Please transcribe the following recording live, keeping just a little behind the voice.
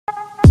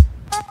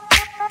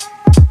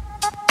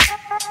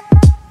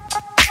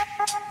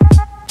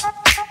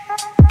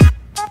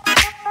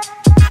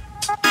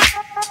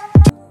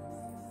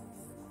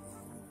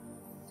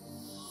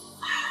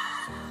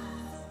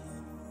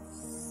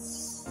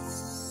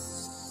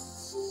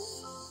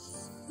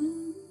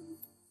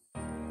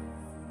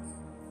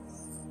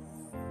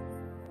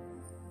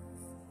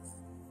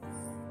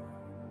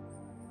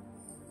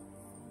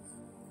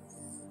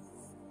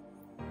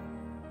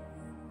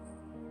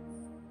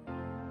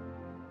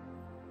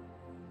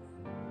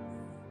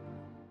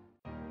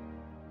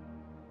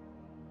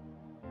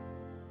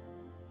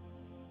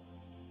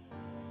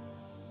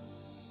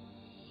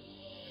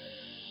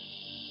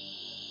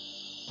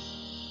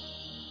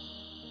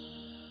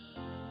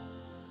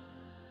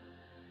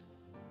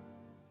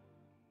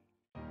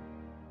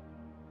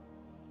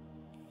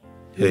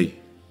Hey.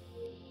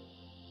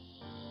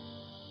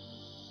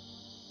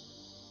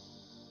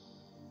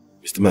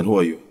 Mr. Man, who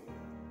are you?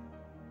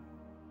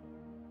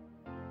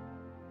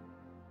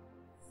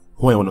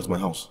 Why are you not at my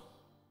house?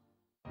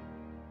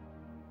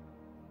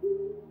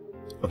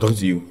 I'm talking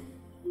to you.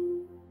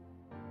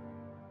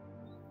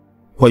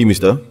 Who are you,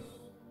 mister?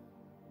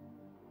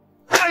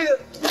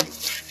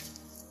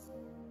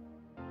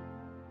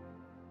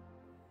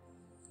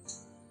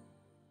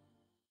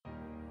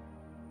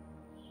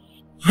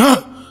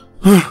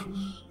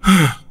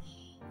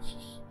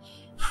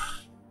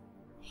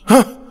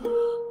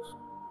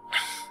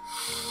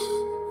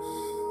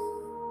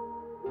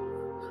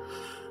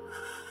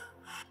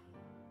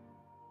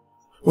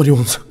 What do you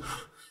want?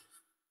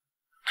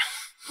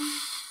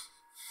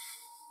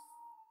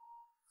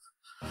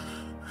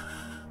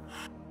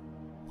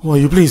 Who are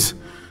you, please?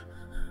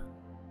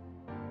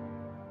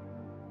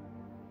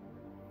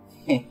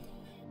 The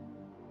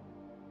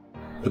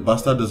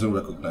bastard doesn't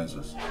recognize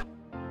us.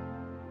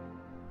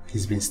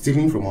 He's been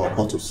stealing from our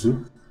pot of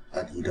soup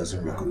and he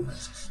doesn't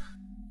recognize us.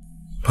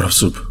 Pot of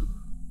soup?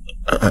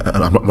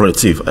 I'm not a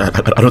thief. I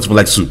don't even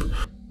like soup.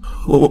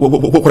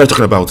 What are you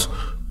talking about?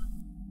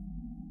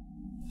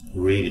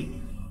 Really?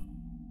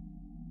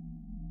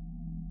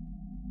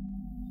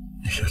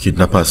 If you're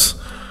kidnappers,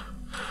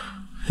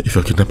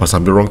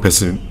 I'm the wrong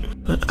person.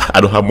 I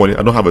don't have money,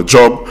 I don't have a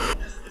job.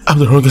 I'm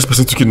the wrongest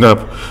person to kidnap.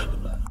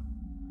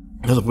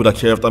 There's people that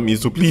care after me,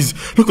 so please,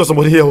 look at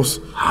somebody else.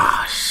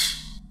 Hush.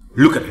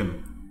 Look at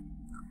him.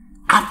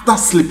 After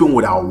sleeping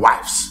with our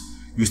wives,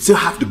 you still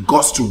have the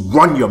guts to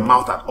run your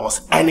mouth at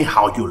us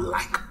anyhow you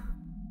like.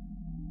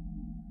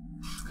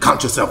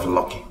 Count yourself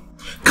lucky.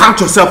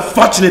 Count yourself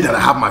fortunate that I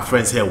have my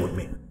friends here with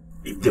me.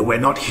 If they were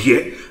not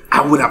here,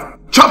 I would have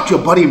chopped your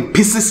body in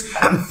pieces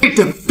and feed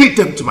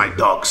them to my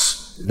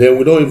dogs. Then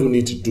we don't even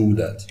need to do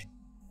that.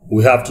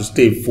 We have to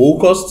stay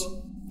focused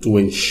to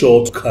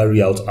ensure to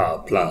carry out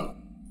our plan.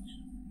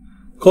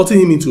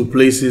 Cutting him into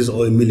places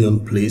or a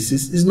million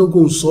places is not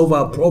going to solve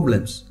our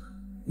problems.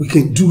 We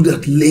can do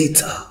that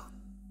later.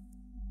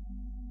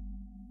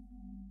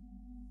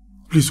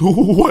 Please,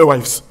 who are your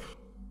wives?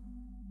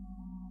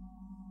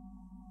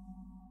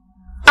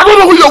 I don't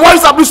know who your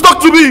wives are, please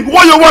talk to me. Who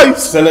are your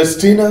wives?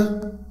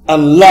 Celestina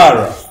and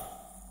Lara.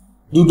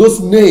 Do those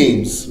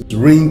names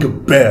ring a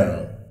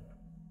bell?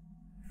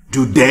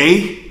 Do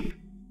they?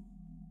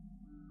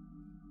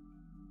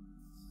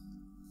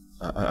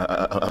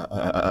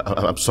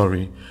 I'm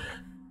sorry.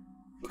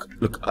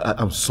 Look,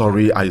 I'm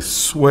sorry. I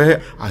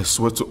swear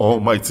to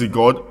Almighty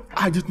God,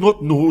 I did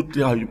not know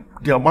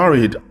they are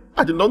married.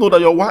 I did not know that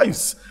you're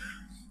wives.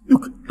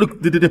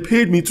 Look, they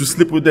paid me to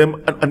sleep with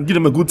them and give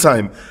them a good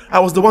time. I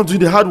was the one doing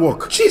the hard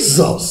work.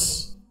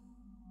 Jesus!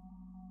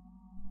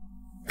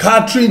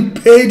 Catherine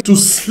paid to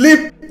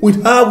sleep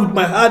with her with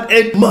my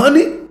hard-earned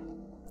money?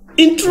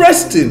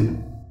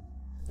 Interesting.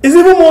 It's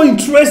even more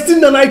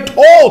interesting than I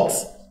thought.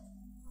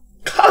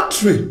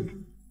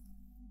 Catherine!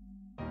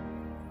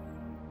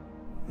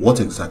 What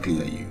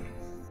exactly are you?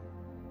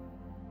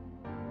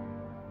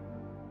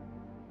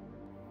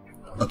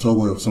 A tall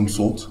boy of some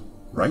sort,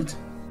 right?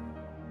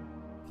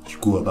 You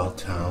go about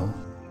town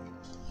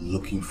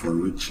looking for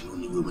rich,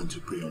 lonely women to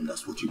prey on.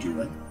 That's what you do,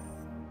 right?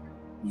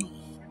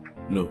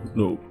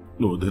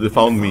 No, they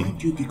found me. They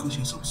found you because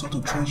you're some sort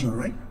of treasure,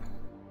 right?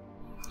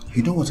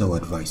 You know what I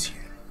would advise you?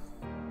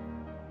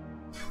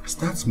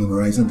 Start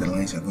memorizing the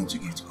lines you're going to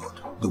give to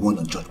God, the one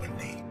on Judgment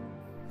Day.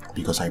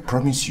 Because I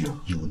promise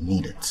you, you will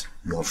need it.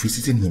 You are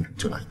visiting him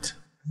tonight.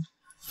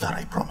 That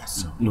I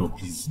promise. No,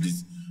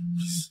 please.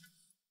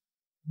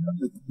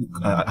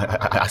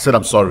 I said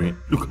I'm sorry.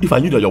 Look, if I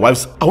knew that your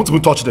wives, I won't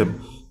even touch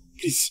them.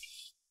 Please.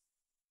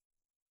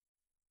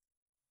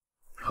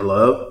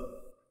 Hello?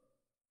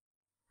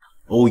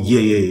 Oh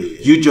yeah.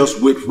 You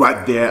just wait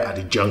right there at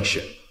the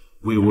junction.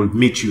 We will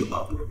meet you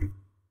up.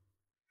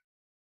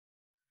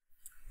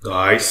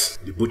 Guys,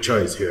 the butcher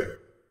is here.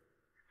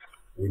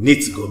 We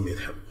need to go meet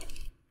him.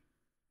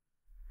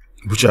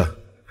 Butcher?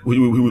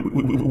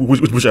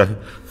 Which butcher?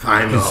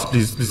 Fine.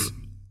 Please.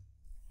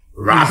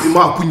 Wrap him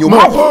up in your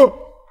mouth.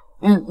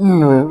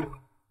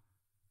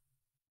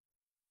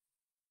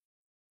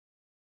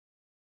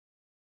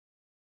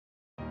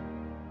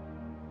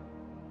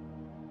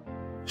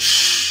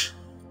 Shh.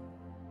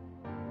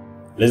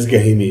 Let's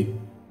get him in.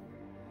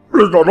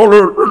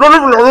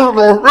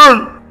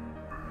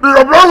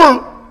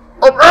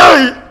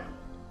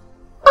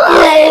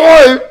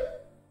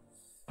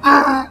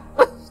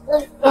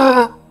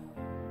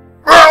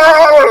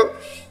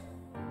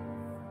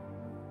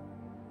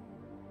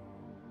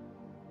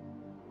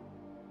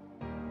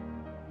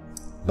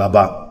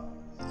 Baba,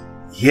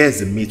 here's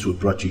the meat we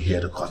brought you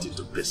here to cut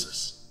into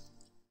pieces.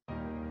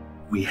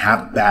 We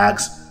have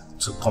bags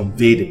to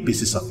convey the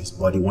pieces of his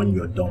body when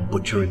you're done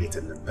butchering it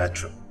in the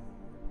bedroom.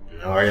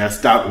 Alright,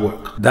 start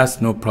work.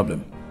 That's no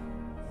problem.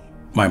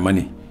 My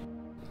money.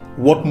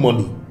 What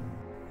money?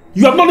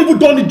 You have not even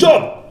done the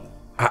job!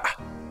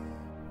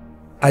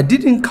 I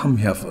didn't come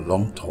here for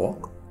long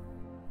talk.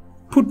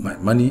 Put my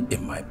money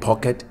in my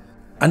pocket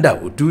and I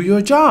will do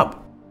your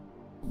job.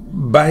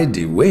 By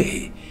the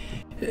way,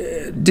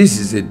 this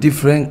is a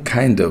different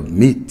kind of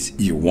meat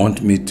you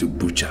want me to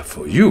butcher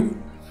for you.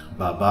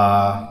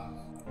 Baba,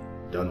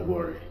 don't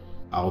worry.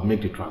 I'll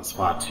make the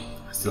transfer to you.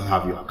 I still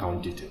have your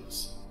account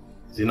details.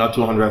 Is it not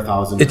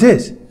 200,000? It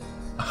is.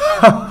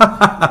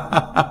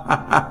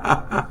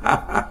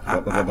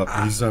 Baba,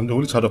 please, I'm the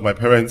only child of my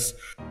parents.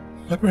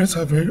 My parents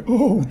are very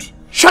old.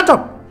 Shut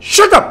up!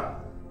 Shut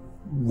up!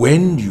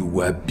 When you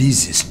were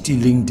busy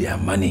stealing their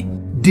money,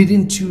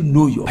 didn't you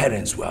know your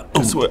parents were old?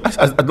 I swear,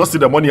 I did not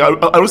steal their money.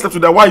 I was left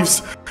with their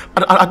wives.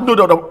 I didn't know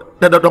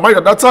that they were married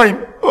at that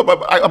time.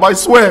 I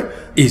swear.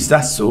 Is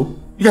that so?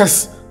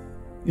 Yes,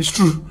 it's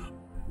true.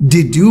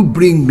 Did you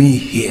bring me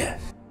here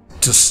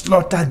to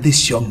slaughter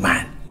this young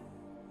man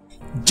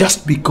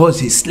just because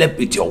he slept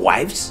with your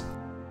wives?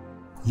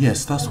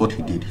 Yes, that's what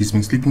he did. He's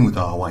been sleeping with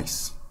our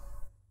wives.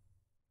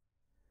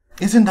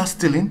 Isn't that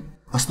stealing?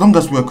 As long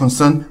as we're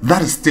concerned,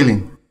 that is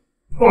stealing.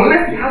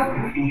 Unless he has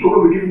proof to show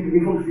we gave him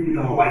permission to sleep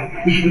with our wife,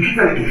 he should be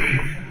treated like a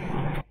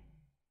thief.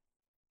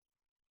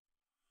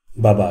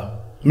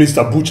 Baba,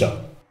 Mr. Butcher,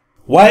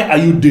 why are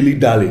you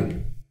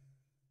dilly-dallying?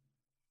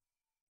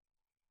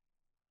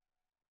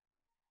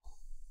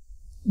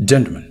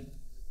 Gentlemen,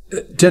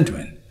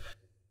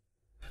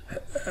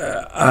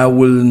 I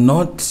will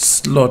not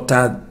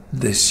slaughter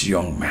this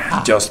young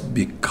man just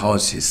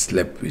because he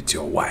slept with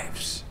your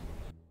wives.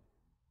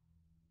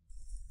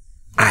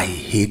 I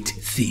hate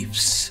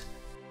thieves,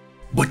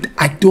 but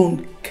I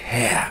don't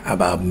care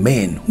about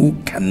men who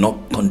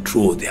cannot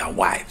control their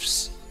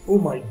wives. Oh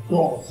my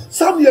God.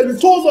 Samuel, you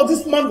told us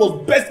this man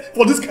was best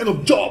for this kind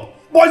of job.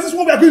 But is this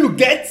what we are going to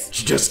get?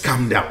 Just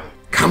calm down.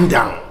 Calm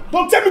down.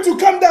 Don't tell me to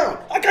calm down.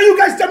 How can you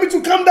guys tell me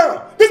to calm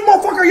down? This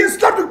motherfucker here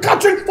slept with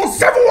Catherine for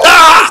 7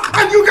 months.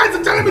 And you guys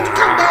are telling me to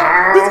calm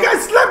down. This guy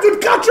slept with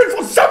Catherine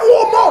for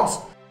 7 months.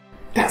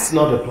 That's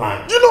not the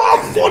plan. You know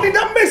how funny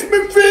that makes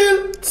me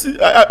feel? See,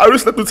 I only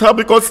slept with her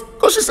because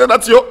she said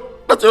that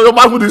your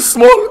manhood is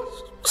small.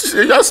 She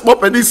said you have small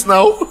penis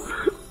now.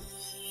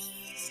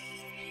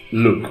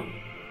 Look,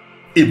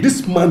 if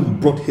this man you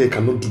brought here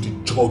cannot do the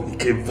job he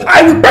came for,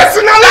 I will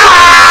personally.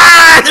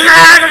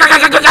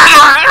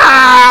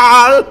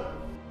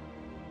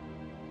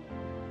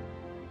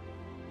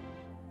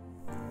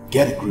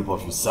 Get a grip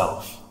of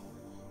yourself.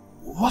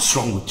 What's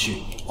wrong with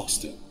you?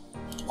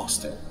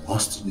 Austin,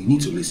 you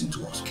need to listen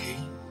to us, okay?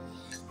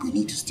 We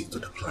need to stick to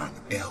the plan,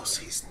 else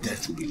his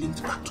death will be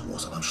linked back to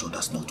us, and I'm sure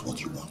that's not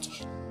what you want.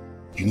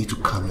 You need to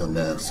calm your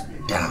nerves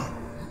down.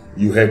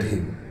 You heard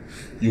him.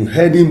 You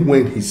heard him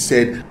when he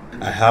said,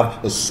 I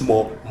have a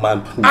small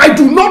manhood. I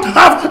do not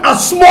have a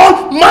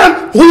small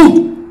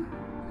manhood!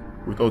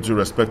 With all due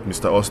respect,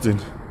 Mr. Austin,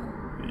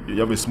 you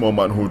have a small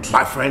manhood.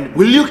 My friend,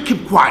 will you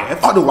keep quiet?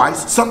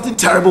 Otherwise, something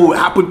terrible will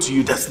happen to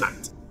you this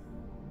night.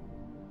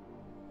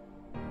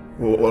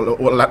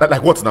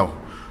 Like what now?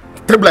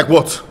 Tell me like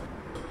what?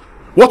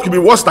 What could be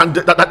worse than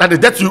the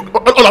death you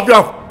all of you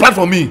have planned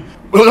for me?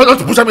 Not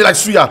to push at me like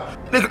Suya.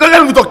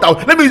 Let me talk now.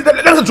 Let me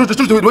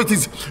truth the way it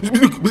is.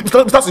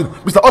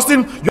 Mr.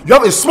 Austin, you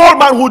have a small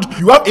manhood.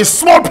 You have a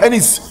small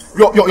penis.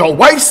 Your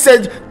wife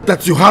said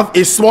that you have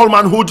a small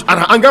manhood, and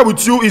her anger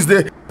with you is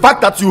the fact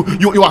that you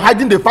are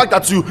hiding the fact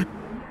that you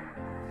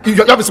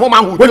have a small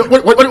manhood. When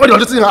you're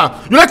listening to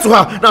her, you like to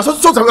her. Now, so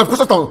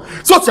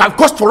you have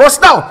cost for us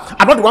now.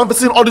 I'm not the one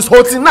facing all this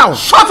whole thing now.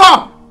 Shut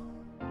up!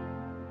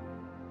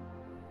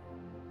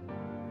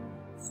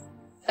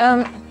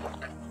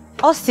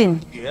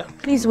 Austin. Yeah?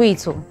 Please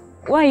wait.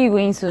 Where are you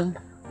going to?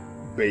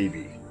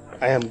 Baby,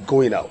 I am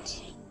going out.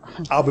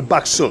 I'll be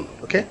back soon,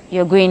 okay?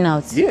 You're going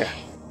out? Yeah.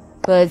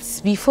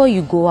 But before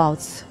you go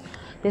out,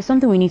 there's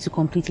something we need to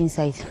complete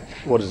inside.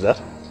 What is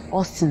that?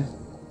 Austin,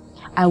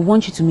 I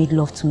want you to make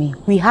love to me.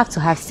 We have to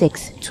have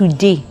sex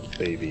today.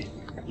 Baby,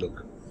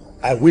 look,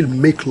 I will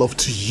make love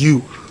to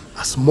you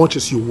as much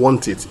as you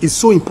want it. It's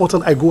so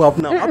important I go out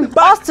now.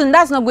 Austin,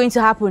 that's not going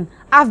to happen.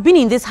 I've been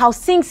in this house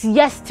since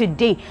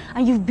yesterday,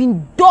 and you've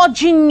been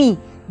dodging me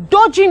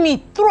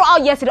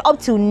throughout yesterday up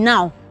till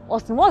now.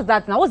 Austin, what's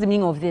that now? What's the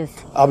meaning of this?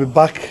 I'll be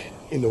back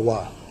in a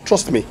while.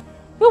 Trust me.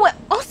 Wait,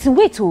 Austin,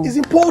 wait. It's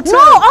important. No,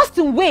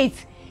 Austin,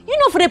 wait. You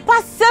know, for the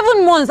past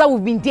 7 months that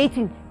we've been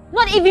dating,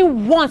 not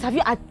even once have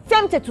you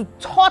attempted to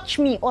touch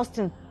me,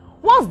 Austin.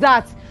 What's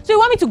that? So you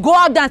want me to go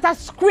out there and start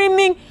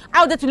screaming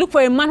out there to look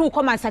for a man who will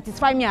come and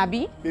satisfy me,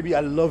 Abby? Baby,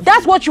 I love you.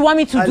 That's what you want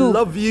me to do. I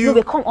love you.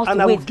 No, come, Austin,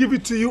 and I will give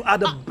it to you at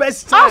the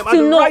best time, Austin,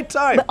 at the right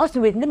time. But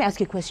Austin, wait, let me ask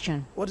you a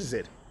question. What is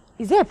it?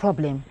 Is there a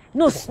problem?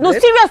 No,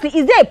 seriously,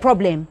 is there a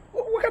problem?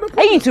 What kind of problem?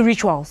 Are you into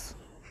rituals?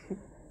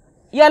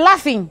 You're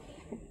laughing.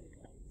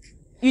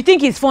 You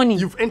think it's funny?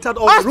 You've entered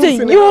all the rules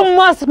in the house. You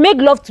must make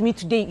love to me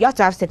today. You have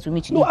to have sex with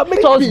me today. No,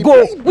 Let us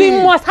go. We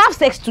must have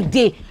sex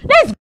today.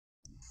 Let's go.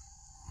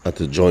 At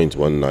the joint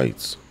one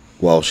night,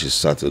 while she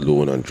sat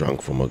alone and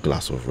drank from a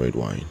glass of red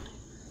wine,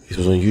 it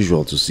was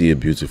unusual to see a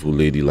beautiful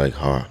lady like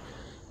her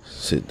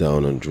sit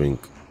down and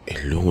drink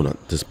alone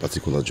at this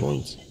particular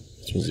joint.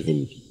 It was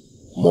even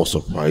more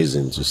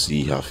surprising to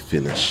see her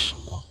finish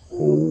a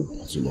whole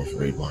bottle of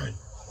red wine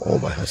all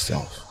by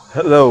herself.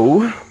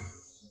 Hello.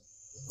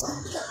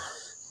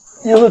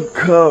 You look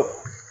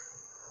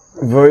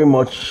very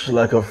much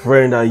like a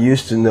friend I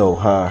used to know.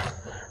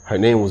 Her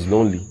name was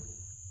Lonely.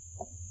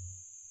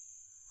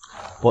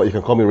 But you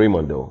can call me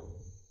Raymond though.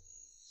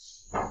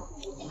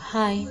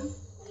 Hi.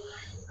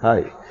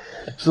 Hi.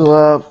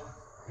 So,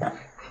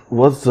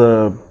 what's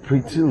a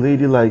pretty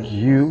lady like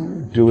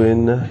you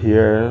doing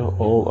here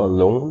all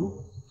alone?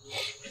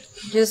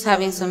 Just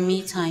having some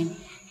me time.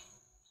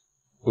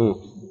 Well,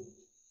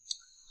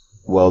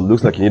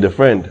 looks like you need a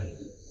friend.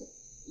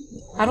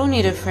 I don't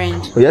need a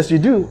friend. Oh, yes, you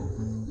do.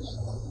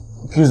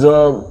 Because,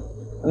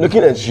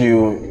 looking at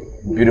you,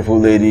 beautiful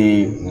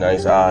lady,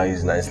 nice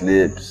eyes, nice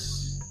lips.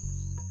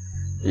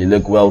 You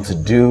look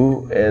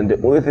well-to-do, and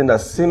the only thing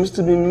that seems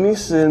to be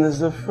missing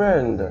is a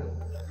friend.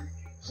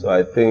 So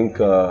I think,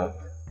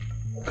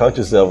 count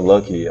yourself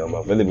lucky I'm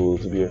available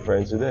to be a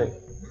friend today.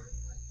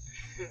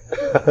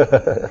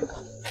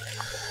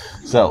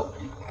 So,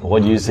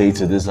 what do you say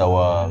to this,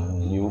 our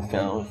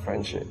newfound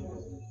friendship?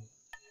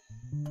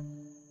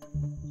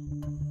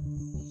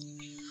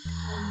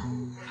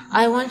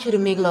 I want you to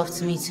make love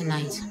to me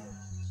tonight.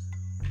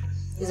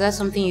 Is that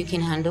something you can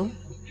handle?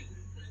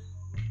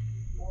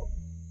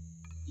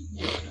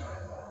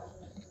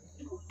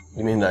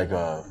 You mean like,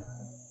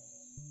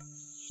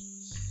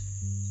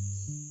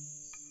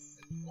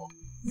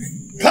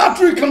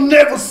 Patrick can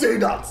never say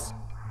that.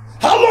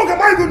 How long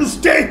am I going to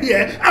stay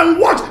here and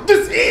watch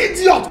this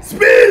idiot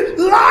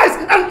spill lies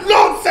and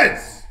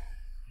nonsense?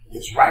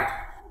 He's right.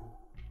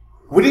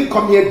 We didn't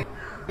come here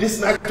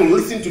this night to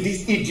listen to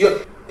this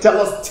idiot tell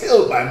us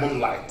tale by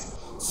moonlight.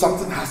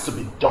 Something has to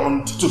be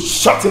done to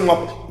shut him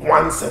up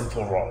once and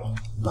for all.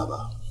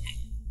 Baba,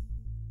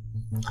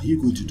 are you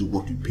going to do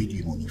what we paid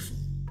you money for?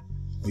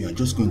 Or you are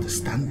just going to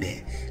stand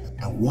there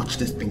and watch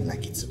this thing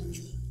like it's a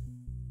movie?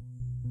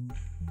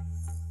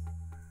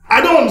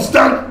 I don't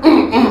understand.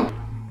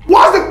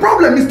 What's the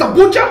problem, Mr.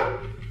 Butcher?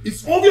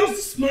 It's obvious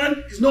this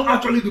man is not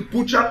actually the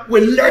butcher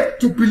we're led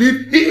to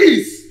believe he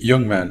is.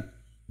 Young man,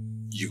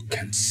 you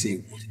can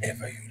say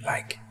whatever you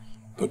like,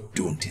 but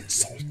don't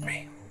insult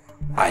me.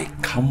 I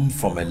come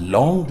from a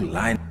long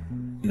line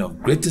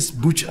of greatest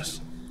butchers,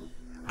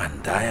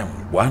 and I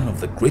am one of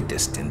the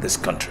greatest in this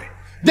country.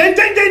 Then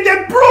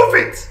prove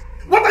it!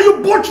 What are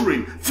you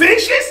butchering?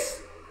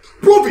 Fishes?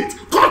 Prove it!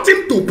 Cut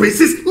him to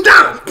pieces!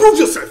 Now, prove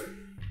yourself!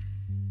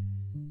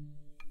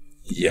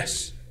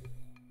 Yes.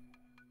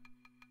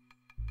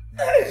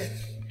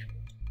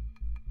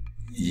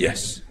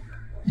 Yes.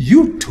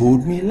 You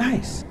told me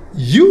lies.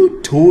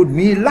 You told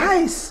me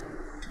lies.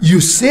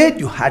 You said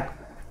you had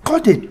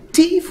caught a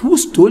thief who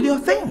stole your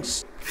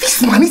things.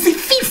 This man is a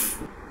thief!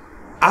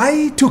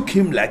 I took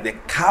him like the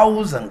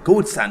cows and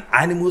goats and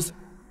animals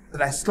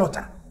that I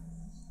slaughter.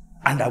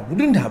 And I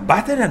wouldn't have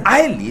batted an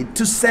eyelid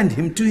to send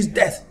him to his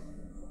death.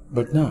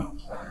 But now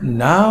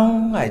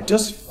I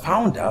just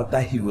found out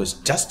that he was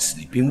just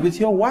sleeping with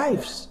your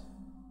wives.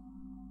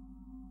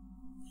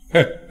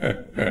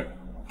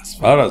 As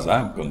far as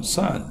I'm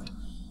concerned,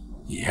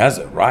 he has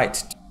a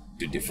right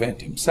to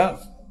defend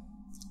himself.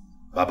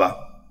 Baba,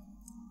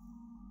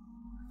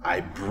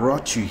 I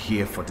brought you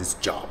here for this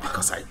job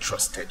because I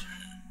trusted you.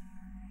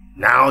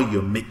 Now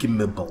you're making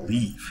me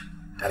believe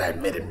that I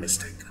made a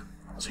mistake.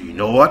 So you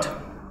know what?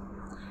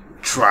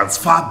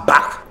 Transfer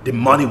back the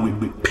money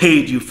we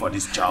paid you for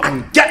this job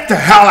and get the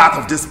hell out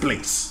of this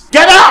place.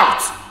 Get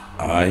out!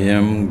 I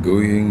am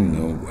going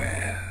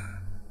nowhere.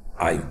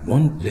 I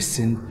won't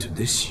listen to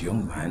this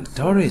young man's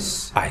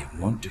stories. I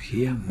want to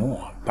hear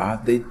more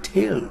about the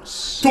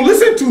tales. To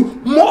listen to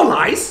more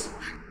lies?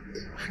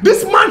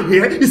 This man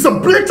here is a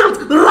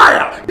blatant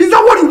liar. Is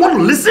that what you want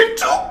to listen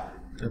to?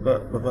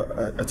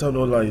 Baba, I tell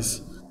no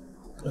lies.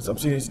 As I'm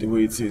saying it the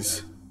way it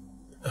is.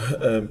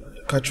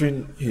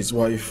 Catherine, his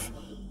wife,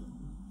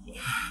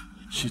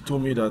 she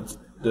told me that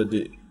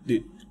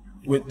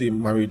when they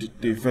married,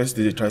 the first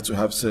day they tried to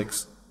have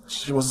sex,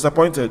 she was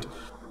disappointed.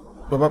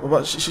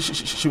 But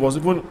she was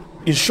even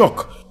in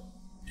shock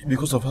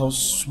because of how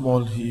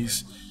small he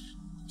is.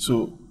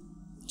 So,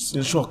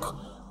 in shock,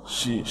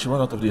 she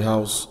ran out of the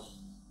house.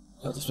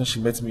 That's when she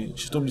met me.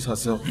 She told me this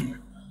herself.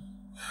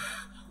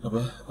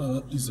 Baba,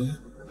 please,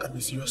 I'm in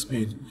serious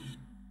pain.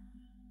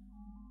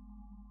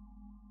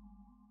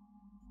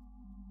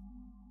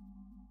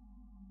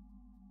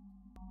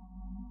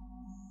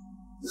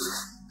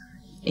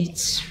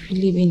 It's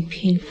really been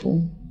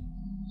painful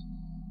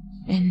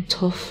and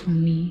tough for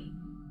me.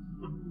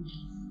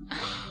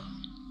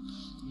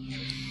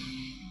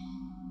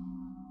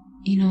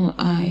 You know,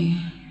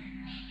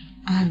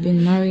 I've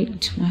been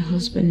married to my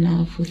husband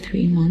now for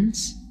 3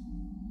 months.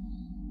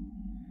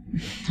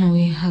 And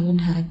we haven't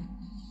had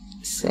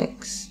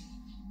sex.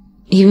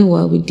 Even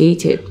while we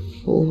dated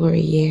for over a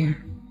year,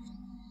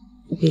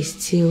 we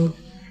still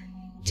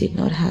did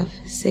not have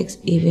sex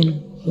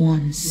even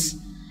once.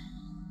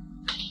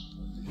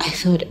 I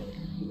thought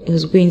it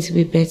was going to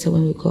be better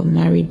when we got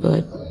married,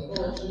 but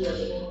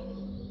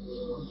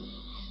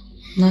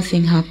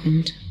nothing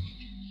happened.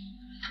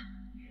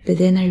 But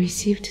then I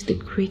received the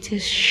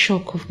greatest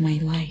shock of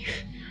my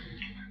life.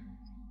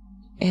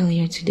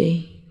 Earlier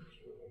today,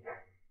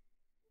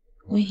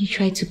 when he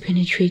tried to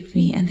penetrate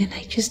me, and then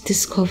I just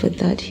discovered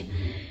that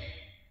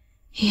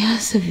he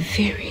has a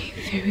very,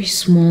 very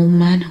small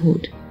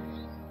manhood.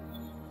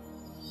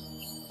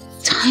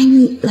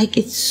 Tiny, like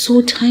it's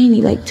so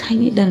tiny, like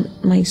tinier than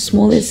my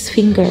smallest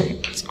finger.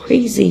 It's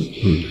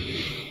crazy.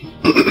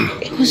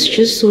 It was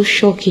just so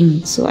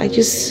shocking. So I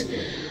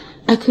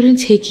couldn't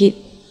take it.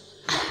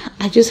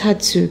 I just had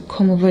to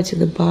come over to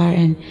the bar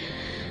and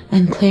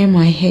clear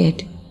my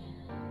head.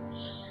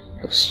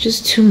 It was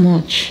just too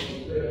much.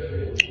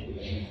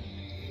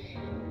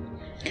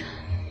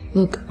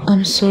 Look,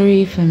 I'm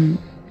sorry if I'm,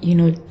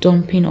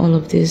 dumping all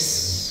of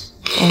this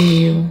on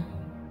you.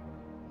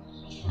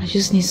 I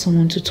just need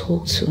someone to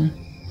talk to.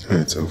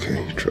 It's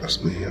okay,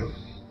 trust me.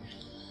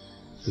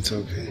 It's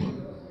okay.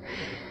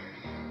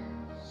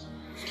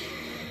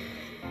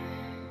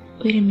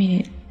 Wait a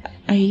minute,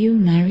 are you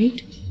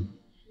married?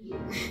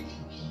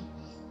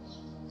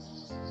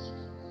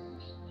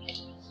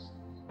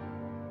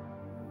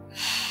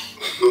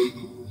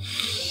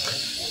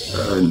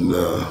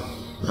 No,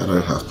 I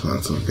don't have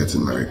plans of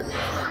getting married.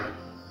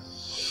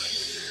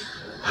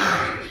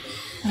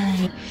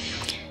 Alright,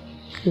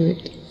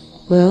 good.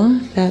 Well,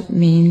 that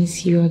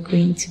means you are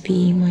going to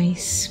be my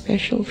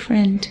special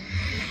friend.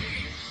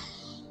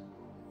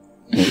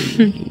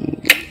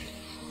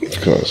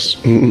 Of course.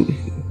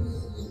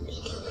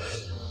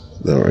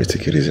 Alright,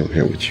 take it easy, I'm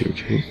here with you,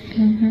 okay?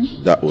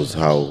 That was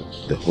how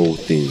the whole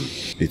thing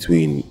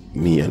between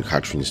me and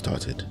Catherine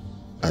started.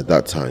 At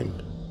that time,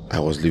 I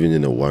was living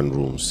in a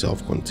one-room,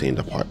 self-contained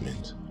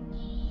apartment.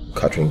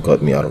 Catherine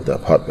got me out of the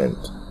apartment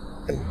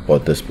and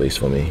bought this place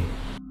for me.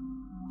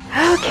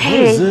 Okay.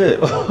 What is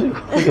it? What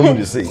do you want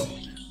me to say?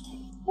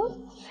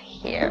 What's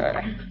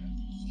here?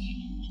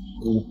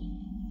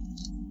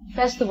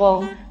 First of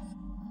all,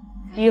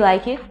 do you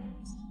like it?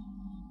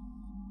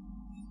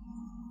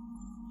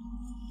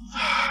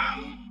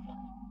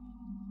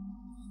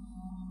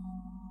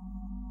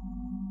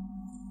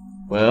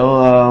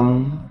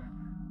 Well,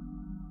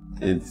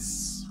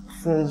 it's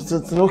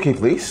an okay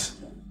place.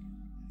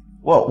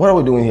 Well, what are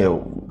we doing here?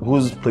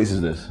 Whose place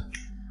is this?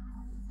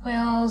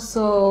 Well,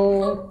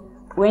 so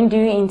when do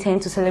you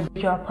intend to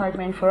celebrate your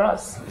apartment for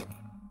us?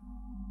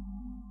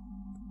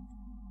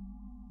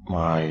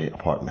 My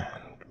apartment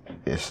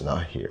is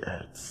not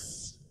here.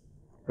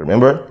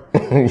 Remember?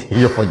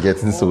 You're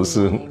forgetting so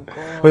soon.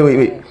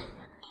 Wait.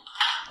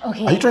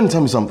 Okay. Are you trying to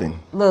tell me something?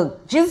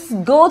 Look,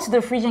 just go to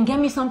the fridge and get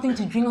me something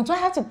to drink. Or do I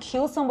have to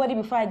kill somebody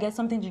before I get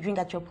something to drink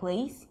at your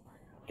place?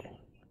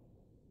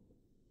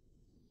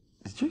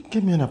 Did you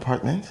give me an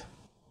apartment?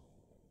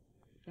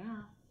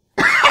 Yeah.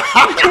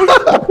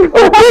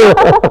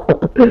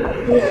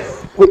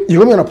 Wait, you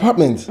got me an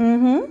apartment?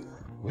 Mm-hmm.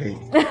 Wait.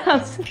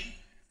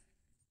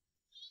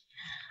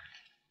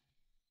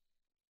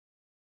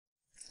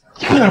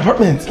 You got me an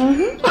apartment?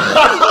 Mm-hmm.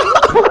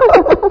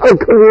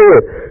 Come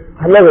here.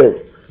 I love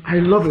it. I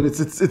love it. It's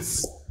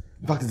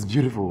in fact, it's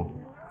beautiful.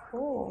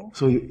 Cool.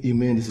 So you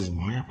mean this is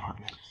my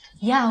apartment?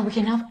 Yeah, we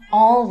can have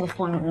all the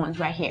fun ones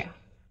right here.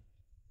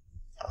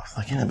 I was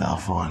thinking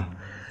about fun.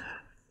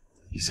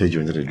 You said you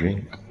wanted a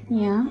drink.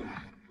 Yeah.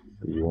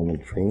 Do you want a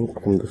drink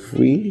from the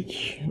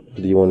fridge?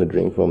 Or do you want a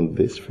drink from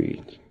this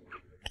fridge?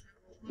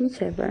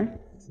 Whichever.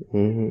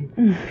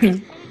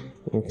 Mm-hmm.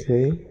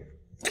 Okay.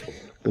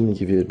 Let me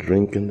give you a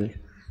drink in there.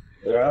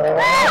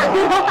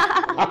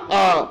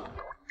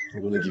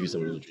 I'm gonna give you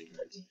some little drink.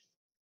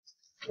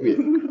 Come here.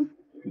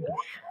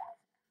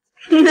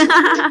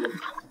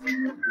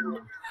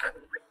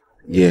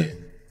 Yeah,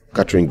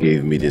 Catherine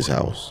gave me this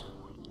house,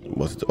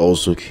 but it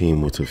also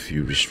came with a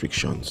few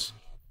restrictions.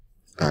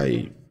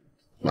 I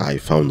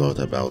found out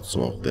about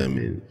some of them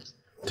in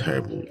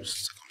terrible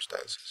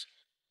circumstances.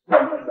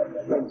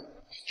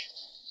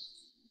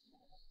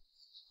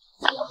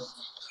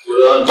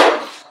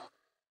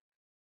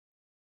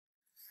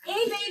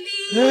 Hey, baby!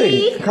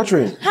 Hey,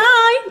 Catherine. Hi!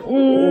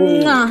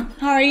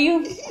 How are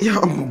you? Yeah,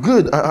 I'm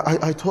good.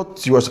 I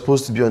thought you were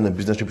supposed to be on a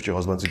business trip with your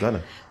husband to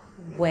Ghana.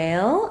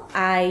 Well,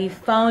 I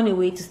found a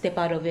way to step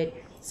out of it.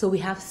 So we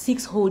have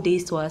 6 whole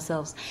days to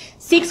ourselves.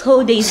 6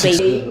 whole days,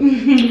 baby.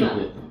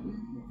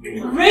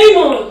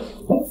 Raymond!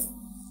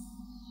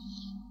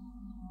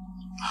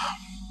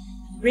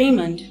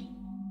 Raymond.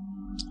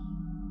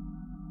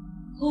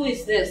 Who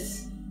is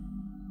this?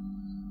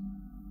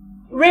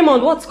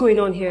 Raymond, what's going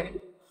on here?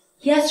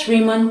 Yes,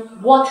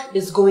 Raymond, what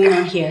is going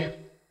on here?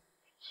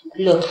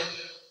 Look,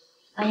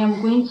 I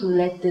am going to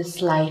let this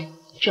slide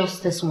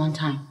just this one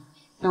time.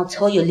 Now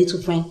tell your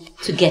little friend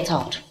to get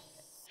out.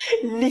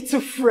 Little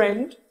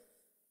friend?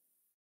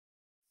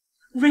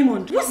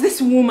 Raymond, who's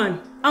this woman?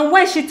 And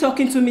why is she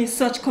talking to me in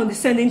such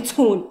condescending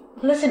tone?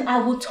 Listen, I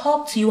will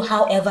talk to you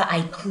however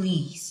I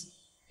please.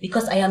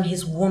 Because I am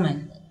his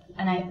woman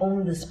and I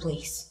own this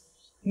place.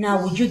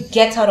 Now, would you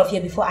get out of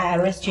here before I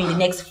arrest you in the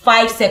next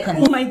 5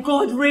 seconds? Oh my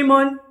God,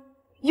 Raymond!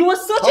 You are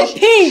such a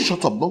pig!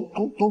 Shut up!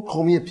 Don't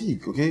call me a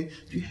pig, okay?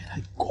 You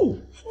like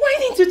go. Why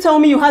didn't you tell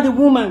me you had a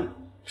woman?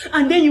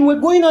 And then you were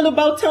going on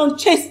about town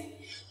chasing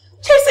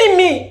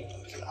me!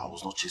 I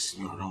was not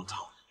chasing you around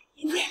town.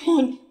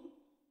 Raymond!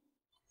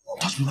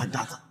 Don't touch me like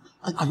that.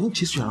 I didn't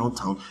chase you around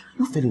town.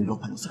 You fell in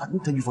love and I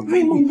didn't tell you for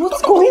Raymond,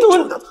 what's going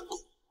on?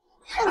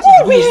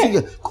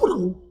 Go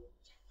on.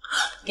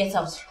 Get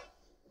out.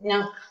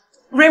 Now.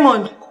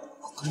 Raymond.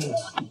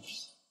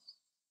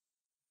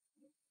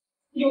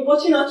 You're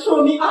watching her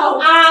throw me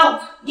out.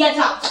 Out! Get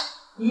out!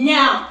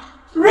 Now!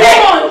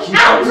 Raymond!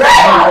 Out!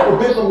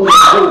 Raymond!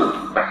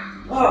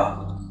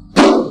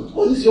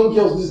 What is young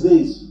girls these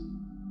days?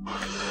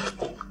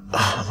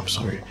 I'm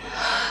sorry.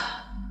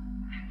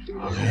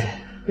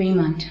 Okay.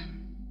 Raymond,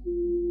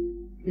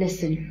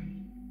 listen.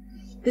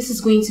 This is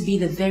going to be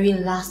the very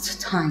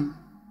last time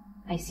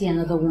I see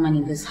another woman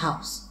in this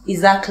house.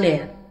 Is that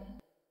clear?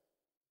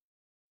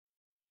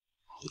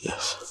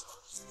 Yes.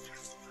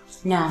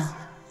 Now,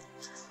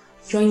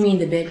 join me in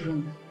the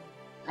bedroom.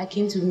 I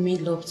came to be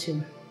made love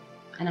to,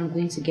 and I'm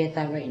going to get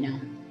that right now.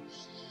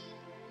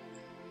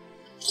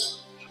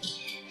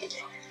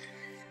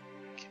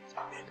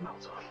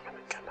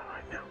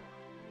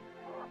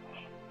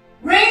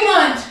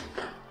 Raymond!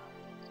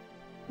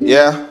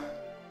 Yeah?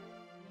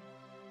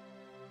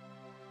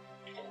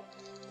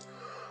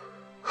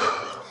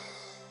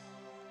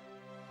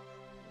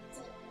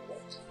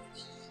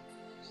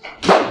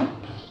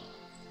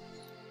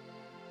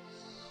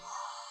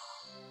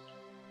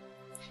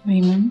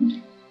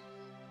 Raymond,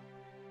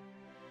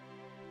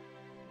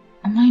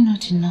 am I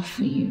not enough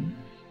for you?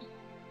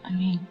 I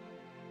mean,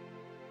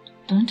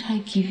 don't I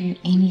give you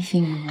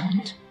anything you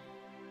want?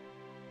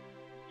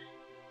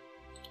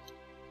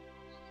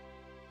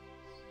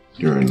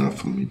 You're enough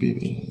for me,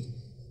 baby.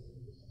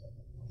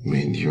 I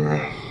mean,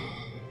 you're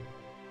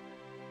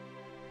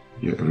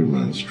every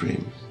man's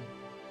dream.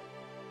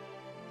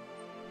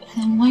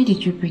 Then why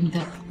did you bring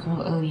that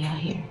girl earlier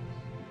here?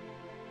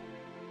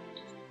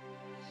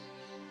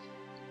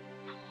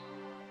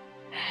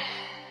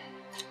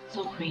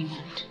 Look,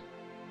 Raymond,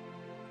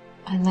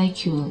 I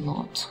like you a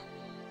lot.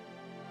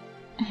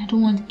 And I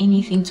don't want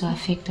anything to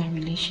affect our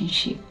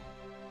relationship.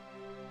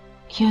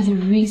 You're the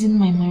reason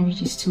my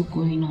marriage is still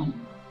going on.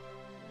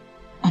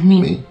 I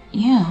mean, me?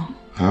 Yeah.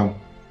 How?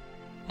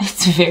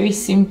 It's very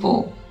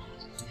simple.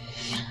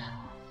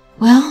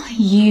 Well,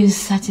 you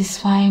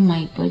satisfy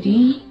my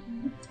body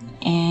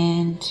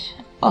and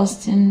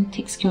Austin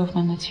takes care of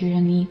my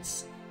material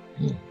needs.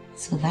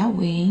 So that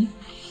way,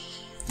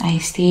 I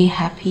stay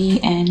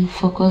happy and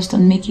focused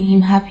on making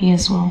him happy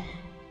as well.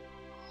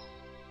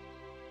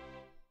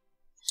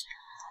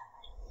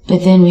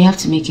 But then we have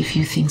to make a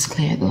few things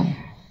clear though.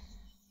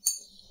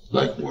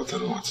 Like what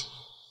and what?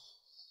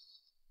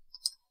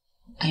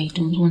 I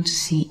don't want to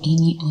see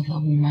any other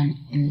woman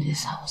in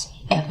this house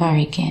ever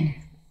again.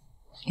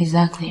 Is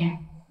that clear?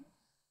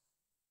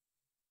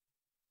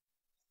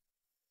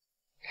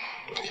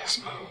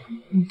 Yes,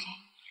 ma'am. Okay.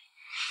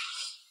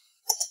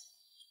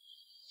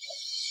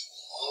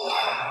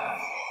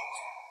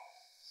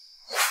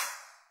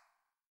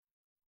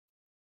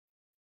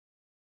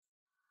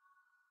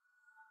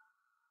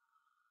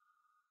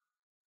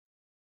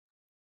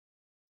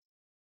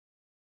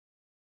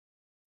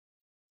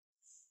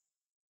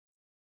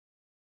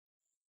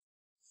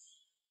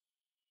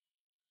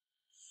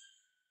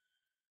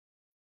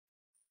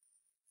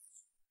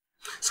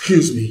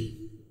 Excuse me.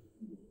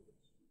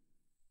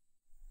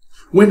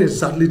 When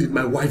exactly did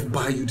my wife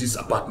buy you this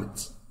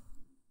apartment?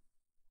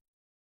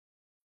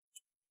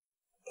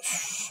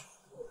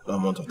 A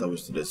month after we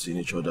started seeing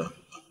each other.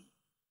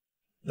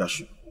 That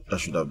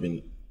should have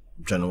been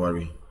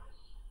January.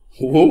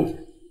 Oh,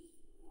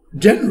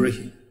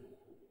 January?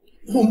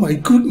 Oh my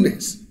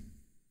goodness.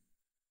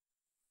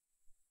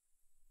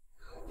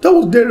 That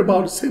was there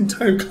about the same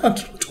time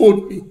Catherine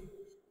told me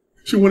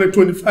she wanted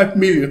 25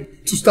 million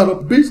to start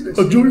up business,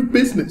 a jewelry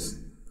business.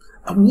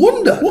 I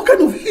wonder, what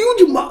kind of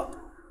huge amount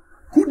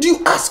would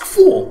you ask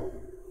for?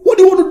 What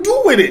do you want to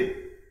do with it?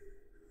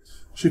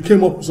 She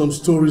came up with some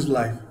stories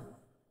like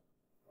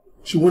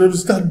she wanted to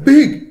start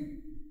big.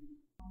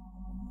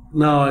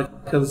 Now I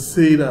can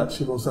see that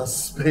she must have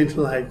spent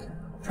like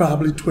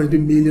probably 20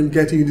 million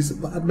getting this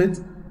apartment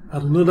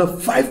and another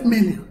 5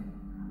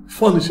 million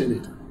furnishing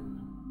it.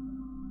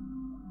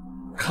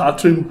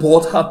 Catherine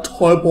bought her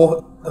toy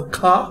boy a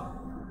car,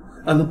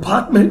 an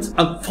apartment,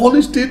 and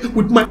furnished it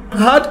with my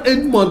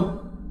hard-earned money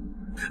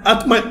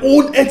at my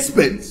own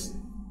expense.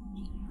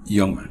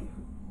 Young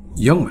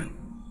man,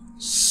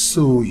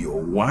 so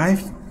your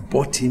wife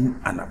bought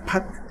him an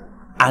apartment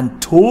and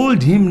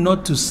told him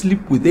not to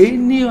sleep with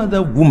any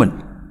other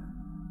woman.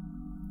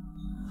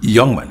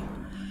 Young man,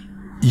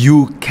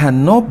 you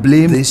cannot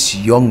blame this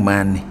young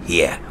man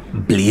here.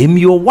 Blame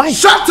your wife.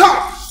 Shut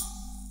up!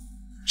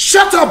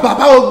 Shut up,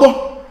 Baba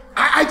Ogbo!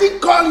 I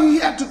didn't call you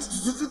here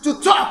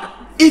to talk.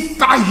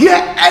 If I hear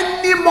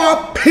any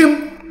more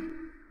pimp,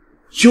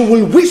 you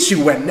will wish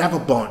you were never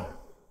born.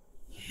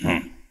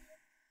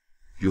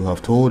 You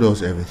have told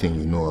us everything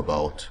you know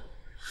about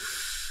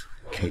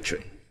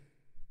catering.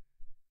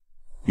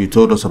 You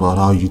told us about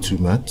how you two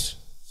met.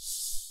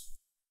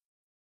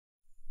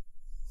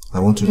 I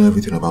want to know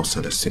everything about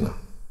Celestina.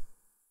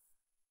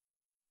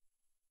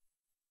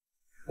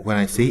 When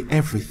I say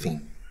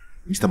everything,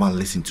 Mr. Man,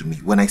 listen to me.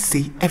 When I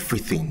say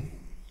everything,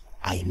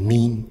 I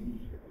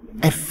mean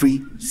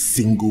every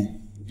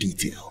single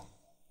detail.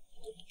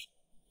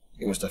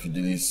 Mr.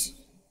 Fidelis,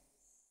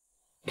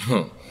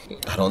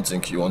 I don't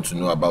think you want to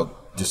know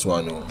about this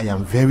one. No. I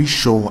am very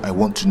sure I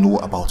want to know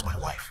about my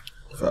wife.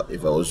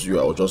 If I was you,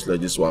 I would just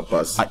let this one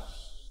pass.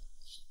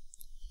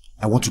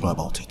 I want to know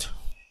about it.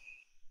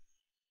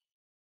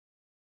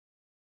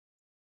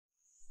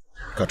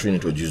 Catherine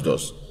introduced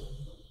us.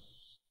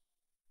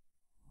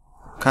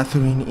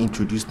 Catherine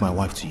introduced my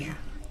wife to you.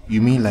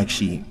 You mean like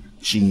she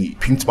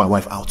pimped my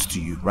wife out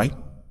to you, right?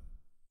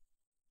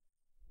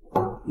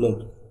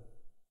 Look,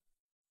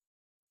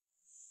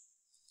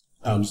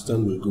 I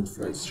understand we're good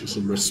friends. You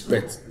should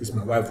respect. It's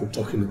my wife we're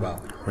talking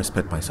about.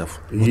 Respect myself?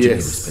 What Yes. do you mean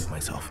respect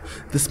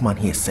myself? This man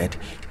here said,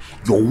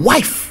 your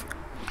wife,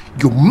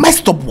 your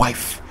messed up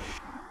wife,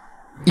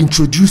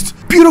 introduced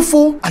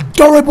beautiful,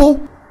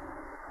 adorable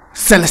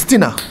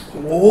Celestina.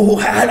 Oh,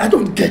 I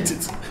don't get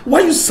it.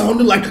 Why are you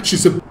sounding like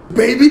she's a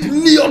baby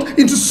Leon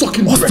into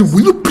sucking Austin, breast?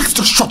 will you please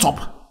just shut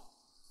up?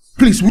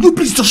 Please, will you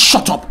please just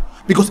shut up?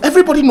 Because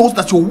everybody knows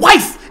that your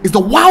wife is the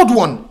wild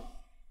one.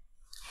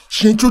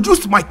 She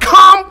introduced my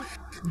calm,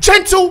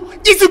 gentle,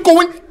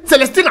 easygoing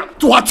Celestina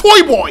to her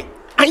toy boy.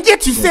 And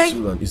yet you say...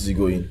 Gentle and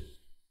easygoing.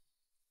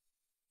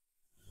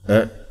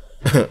 Eh?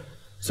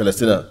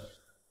 Celestina.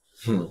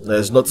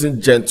 There's nothing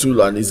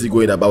gentle and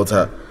easygoing about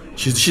her.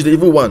 She's the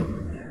evil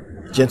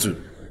one. Gentle.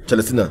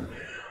 Celestina.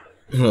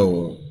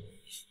 No.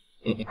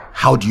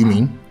 How do you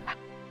mean?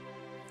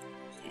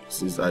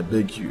 Sis, I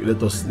beg you,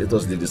 let us leave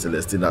the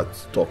Celestina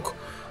talk.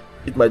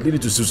 It might lead you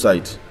to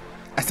suicide.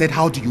 I said,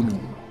 how do you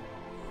mean?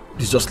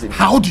 Please just leave.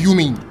 How do you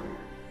mean?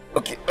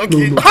 Okay.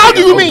 No, how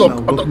do you mean?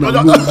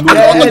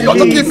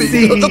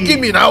 Don't give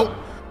me now.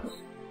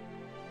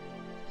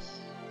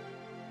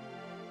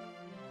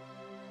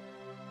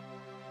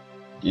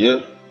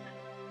 Yeah.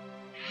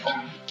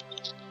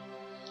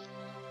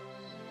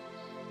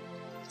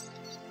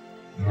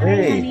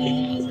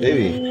 Hey,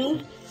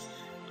 baby.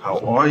 How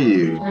are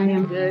you? I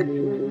am good.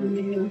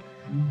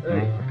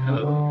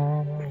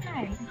 Hello.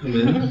 Hi. Come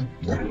in.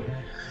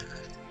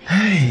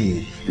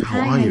 Hey,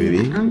 how are you,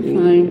 baby? I'm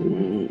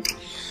fine.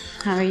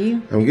 How are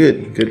you? I'm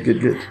good.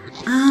 Good.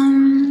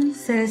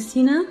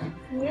 Celestina?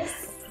 Yes.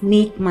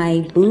 Meet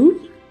my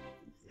boo.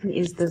 He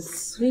is the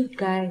sweet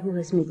guy who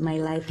has made my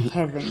life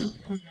heaven.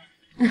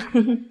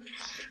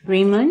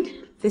 Raymond,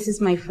 this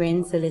is my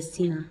friend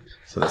Celestina.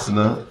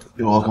 Celestina,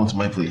 you're welcome to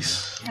my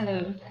place.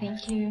 Hello,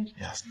 thank you.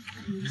 Yes.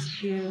 I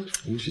miss you.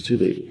 I miss you too,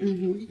 baby.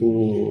 Mm-hmm.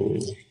 Oh.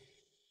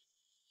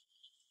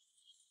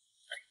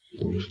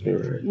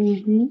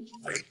 Mm-hmm.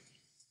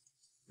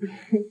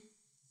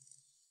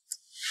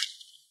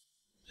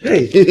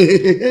 Hey!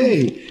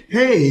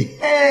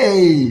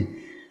 Hey,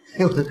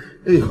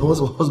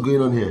 what's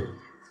going on here?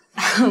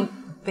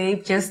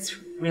 Babe, just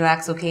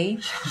relax, okay?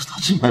 She's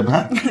touching my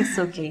back. It's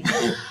okay.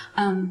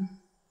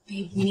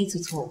 Babe, we need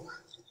to talk.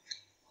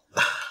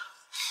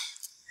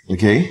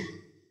 Okay.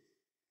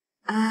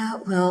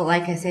 Well,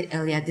 like I said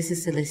earlier, this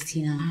is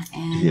Celestina,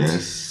 and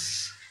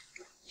Yes.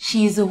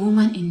 she is a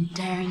woman in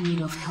dire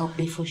need of help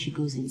before she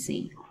goes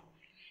insane.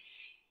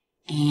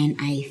 And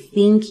I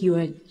think you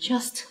are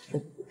just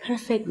the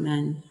perfect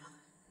man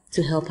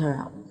to help her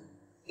out.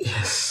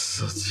 Yes,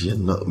 but you're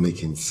not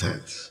making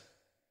sense.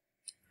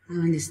 I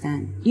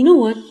understand. You know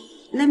what?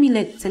 Let me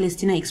let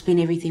Celestina explain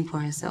everything for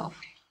herself.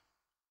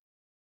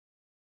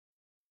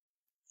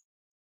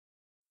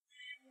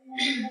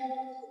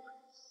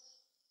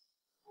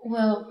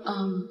 Well,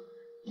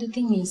 the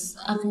thing is,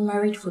 I've been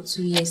married for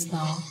 2 years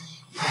now.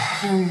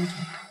 And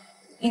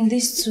in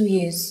these 2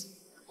 years,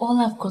 all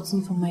I've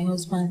gotten from my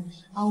husband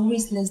are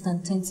always less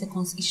than 10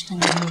 seconds each time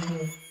I move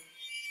here.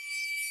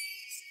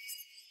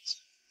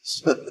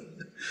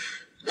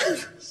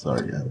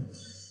 Sorry,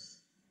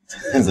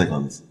 10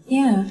 seconds.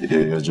 Yeah.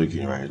 You're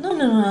joking, right? No,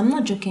 I'm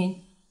not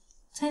joking.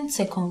 10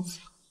 seconds.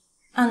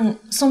 And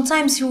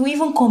sometimes you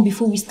even come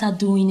before we start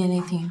doing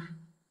anything.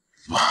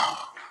 Wow.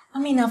 I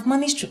mean, I've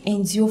managed to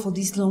endure for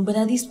this long, but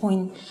at this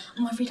point,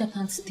 I'm afraid I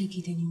can't take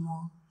it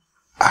anymore.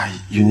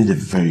 You need a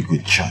very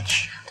good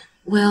church.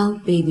 Well,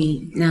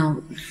 baby,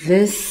 now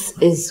this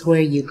is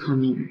where you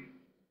come in.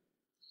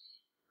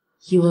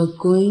 You are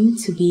going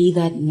to be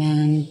that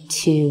man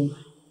to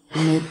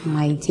make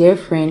my dear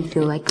friend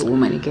feel like a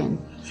woman again.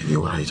 Baby,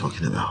 what are you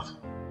talking about?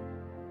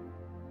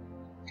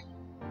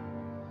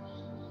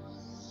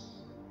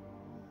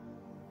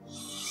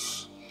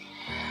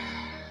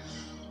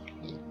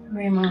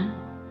 Raymond.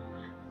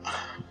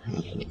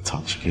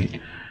 Touch,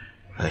 okay?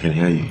 I can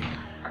hear you.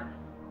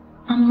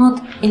 I'm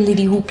not a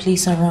lady who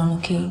plays around,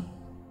 okay?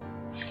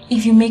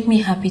 If you make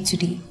me happy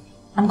today,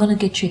 I'm gonna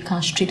get you a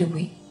car straight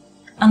away.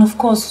 And of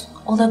course,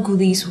 other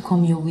goodies will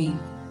come your way.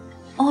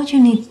 All you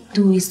need to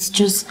do is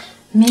just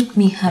make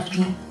me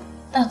happy.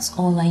 That's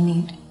all I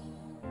need.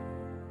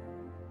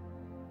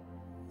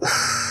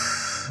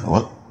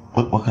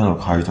 What kind of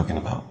car are you talking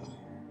about?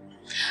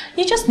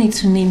 You just need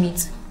to name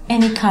it.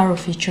 Any car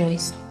of your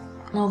choice.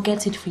 And I'll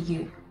get it for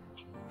you.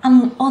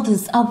 And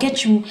others, I'll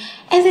get you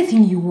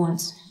everything you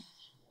want.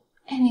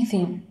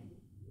 Anything.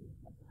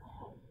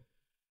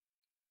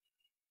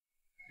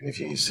 If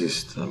you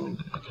insist, I mean,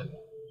 I can.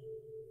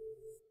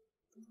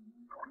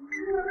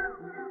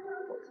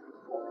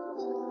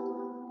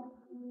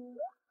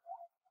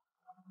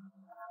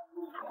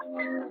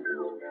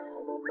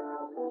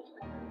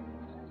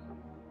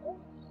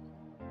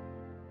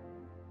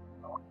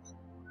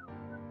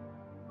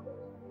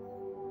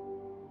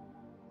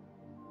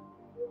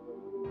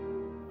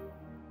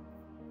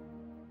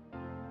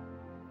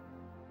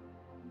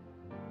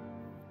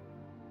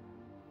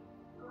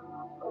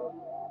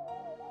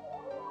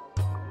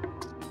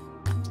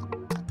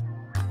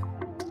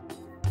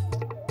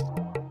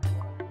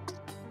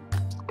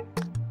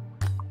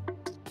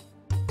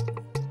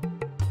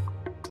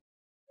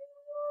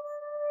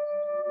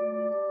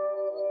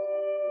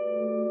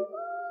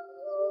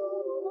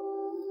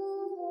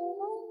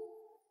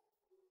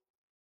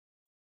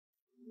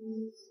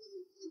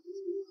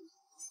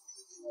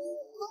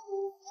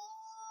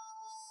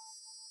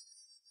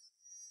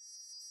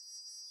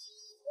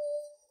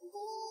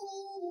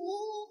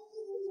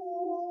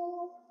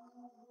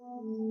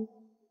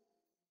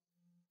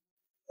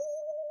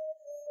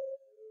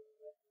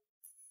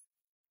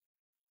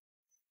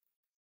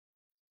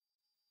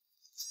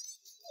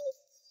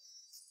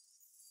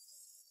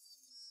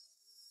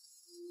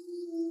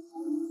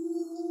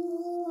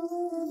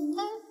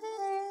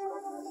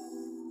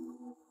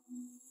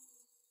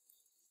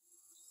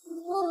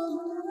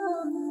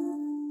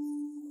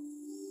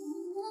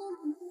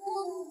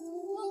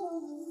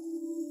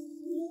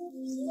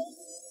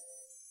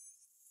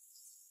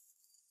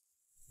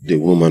 The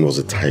woman was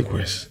a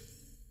tigress.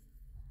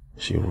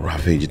 She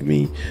ravaged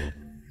me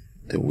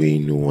the way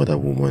no other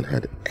woman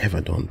had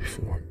ever done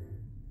before.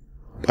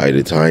 By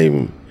the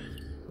time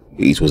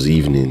it was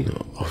evening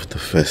of the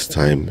first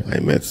time I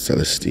met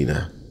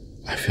Celestina,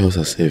 I felt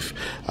as if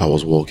I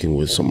was walking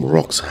with some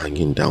rocks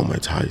hanging down my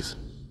thighs.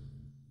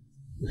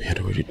 We had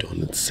already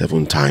done it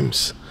 7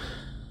 times,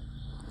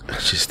 and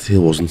she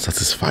still wasn't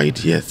satisfied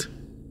yet.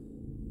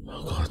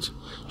 Oh God,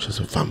 she's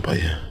a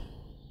vampire.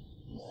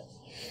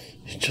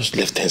 You just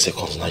left 10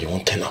 seconds, now you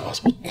want 10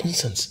 hours. What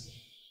nonsense.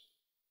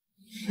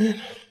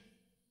 Man.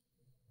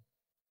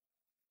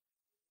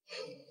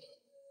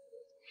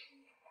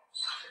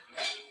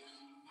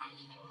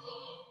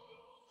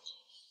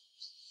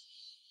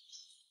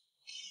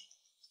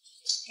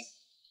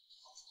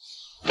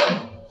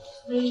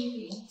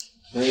 Baby.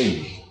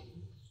 Hey.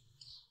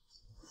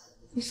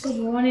 You said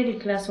you wanted a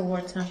glass of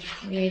water.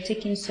 You were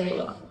taking so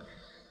long.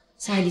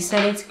 So I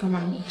decided to come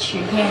and meet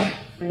you here.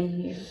 Right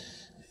here.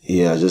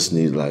 Yeah, I just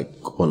need like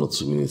 1 or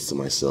 2 minutes to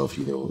myself,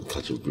 you know,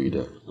 catch a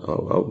breather.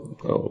 I'll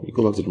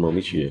go back to the room,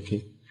 meet you here,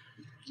 okay?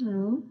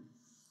 No.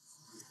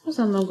 Because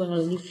I'm not gonna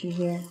leave you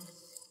here.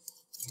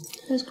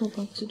 Let's go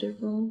back to the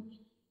room.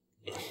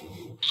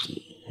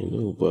 I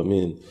know, but I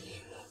mean,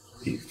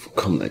 you've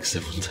come like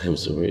 7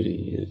 times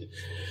already.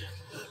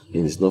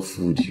 And it's not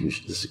food, you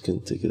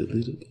can take it a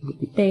little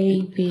bit.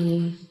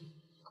 Baby,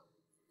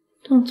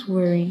 don't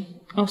worry.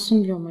 I'll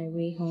soon be on my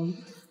way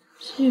home.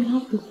 So you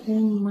have the whole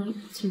night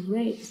to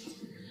rest.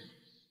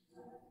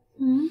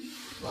 Hmm?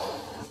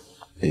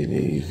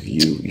 Baby,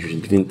 you've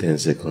been giving 10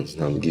 seconds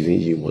now. I'm giving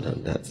you more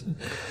than that.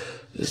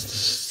 Let's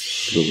just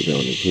slow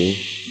down, okay?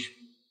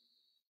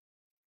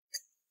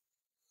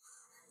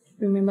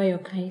 Remember your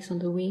car is on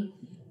the way?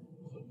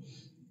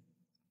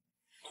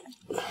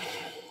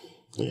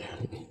 Yeah.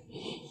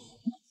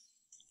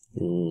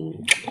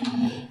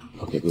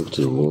 Okay, go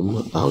to the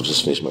room. I'll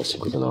just finish my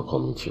secret and I'll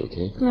come with you,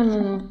 okay?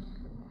 No.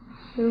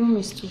 The room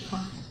is too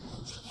far.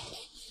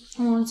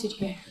 I want it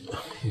here.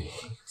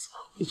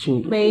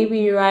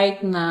 Baby,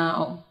 right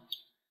now.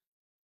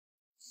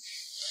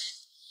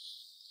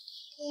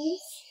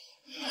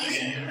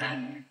 Okay,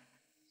 right.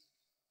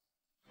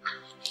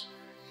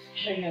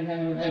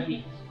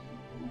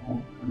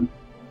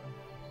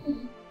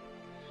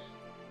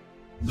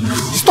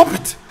 Stop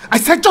it! I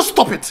said just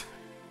stop it!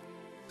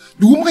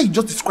 The woman you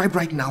just described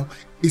right now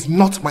is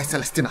not my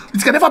Celestina.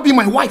 It can never be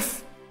my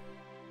wife.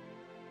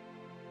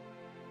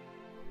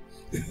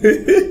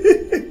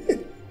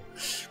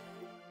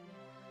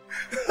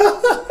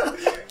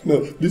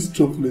 No, this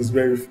truffle is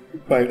very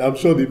fine. I'm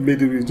sure they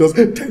made it in just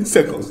 10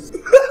 seconds.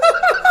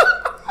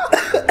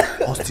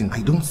 Austin,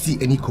 I don't see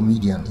any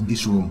comedian in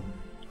this room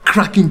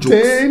cracking jokes.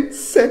 10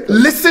 seconds.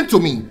 Listen to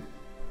me.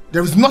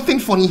 There is nothing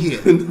funny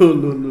here. No,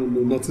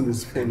 nothing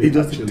is funny. It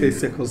just 10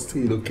 seconds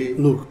still, okay?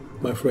 Look,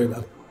 my friend,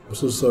 I'm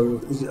so sorry.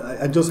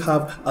 I just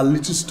have a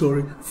little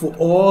story for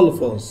all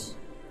of us.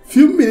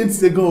 Few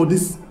minutes ago,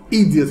 this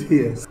idiot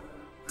here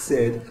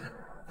said,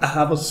 I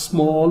have a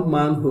small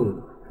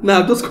manhood.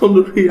 Now, I've just come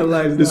to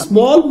realize the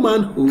small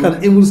manhood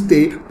can even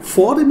stay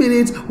 40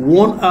 minutes,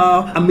 1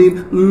 hour,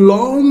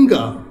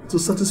 longer to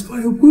satisfy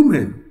a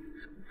woman.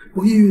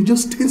 But you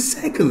just 10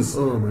 seconds.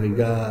 Oh my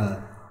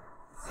God.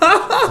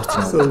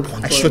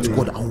 I swear to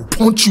God, I will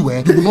punch you,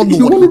 eh? You will not know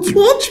you what want to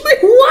punch me?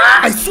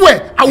 What? I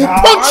swear, I will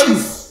punch you.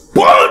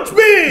 Punch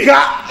me!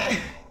 God,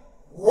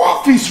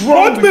 what is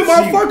wrong with me, you?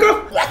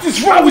 motherfucker? What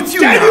is wrong with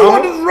you now? now?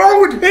 What is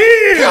wrong with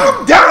him?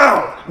 Calm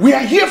down. We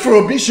are here for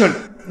a mission,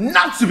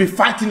 not to be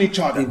fighting each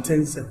other. In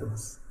 10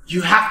 seconds,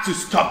 You have to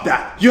stop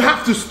that. You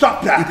have to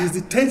stop that. It is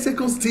the 10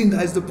 seconds thing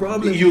that is the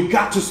problem. You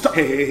got to stop.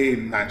 Hey,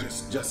 man,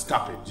 just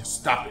stop it.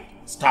 Just stop it.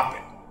 Stop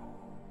it.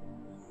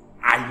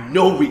 I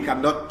know we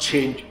cannot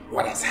change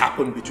what has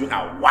happened between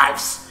our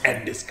wives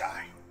and this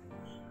guy.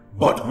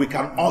 But we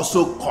can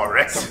also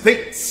correct some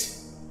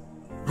things.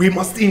 We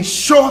must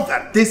ensure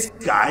that this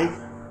guy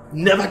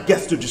never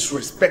gets to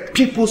disrespect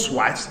people's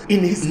wives in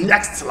his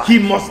next life. He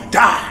must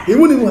die. He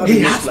won't even have He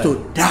a next has life.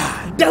 to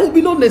die. There will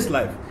be no next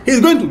life. He's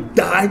going to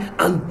die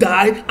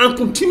and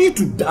continue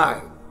to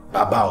die.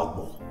 Baba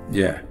Ogbo.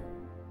 Yeah.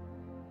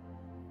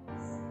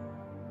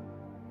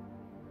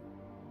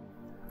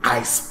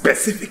 I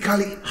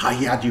specifically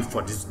hired you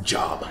for this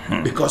job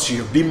because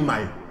you've been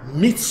my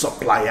meat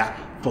supplier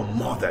for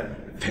more than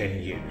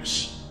 10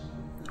 years.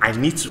 I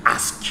need to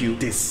ask you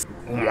this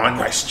one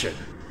question,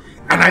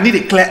 and I need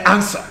a clear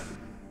answer.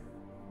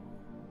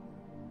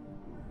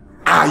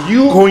 Are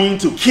you going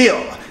to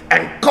kill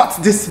and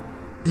cut this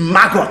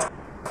maggot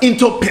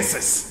into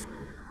pieces?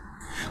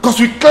 Because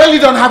we clearly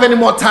don't have any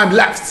more time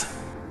left.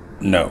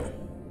 No.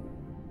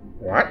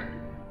 What?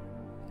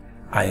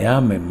 I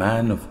am a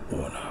man of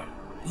honor.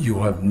 You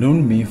have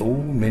known me for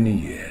many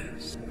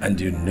years, and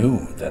you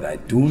know that I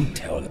don't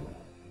tell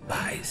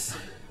lies.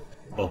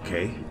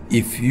 Okay.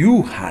 If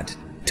you had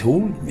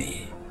told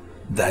me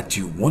that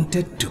you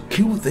wanted to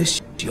kill this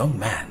young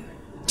man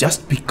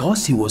just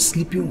because he was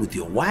sleeping with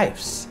your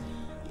wives,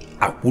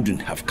 I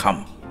wouldn't have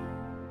come.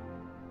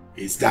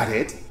 Is that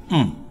it?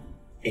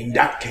 In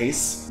that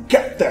case,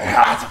 get the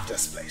hell out of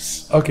this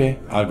place. Okay,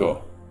 I'll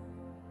go.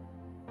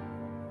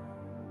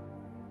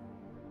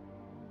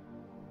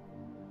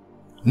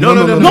 No,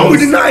 with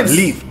the knives.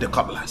 Leave the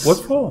cutlass. What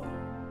for?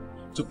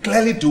 To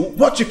clearly do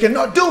what you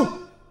cannot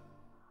do.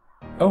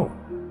 Oh.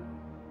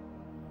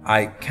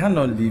 I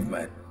cannot leave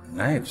my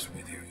knives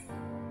with you.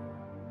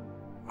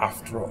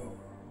 After all,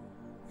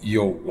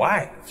 your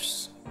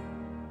wives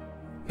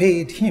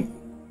paid him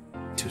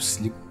to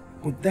sleep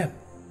with them.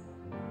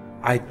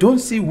 I don't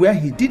see where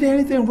he did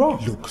anything wrong.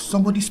 Look,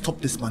 somebody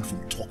stop this man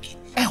from talking.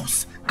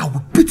 Else, I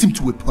will beat him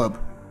to a pulp.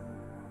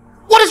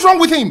 What is wrong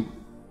with him?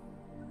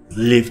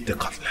 Leave the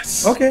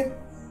cutlass. Okay.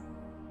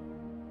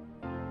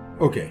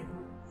 Okay.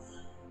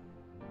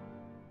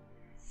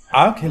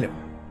 I'll kill him.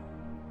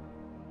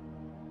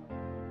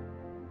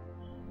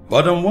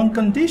 But on one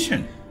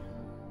condition.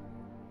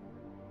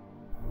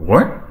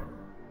 What?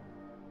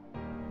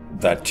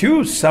 That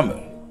you,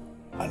 Samuel,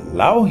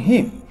 allow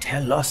him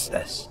tell us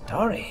a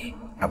story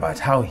about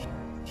how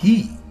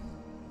he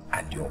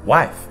and your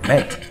wife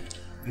met.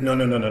 No.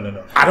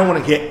 I don't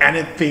want to hear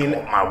anything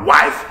about my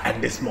wife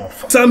and this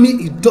motherfucker. Sammy,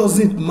 it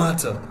doesn't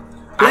matter.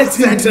 I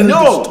said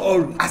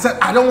no. I said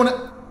I don't want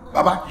to.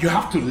 Baba, you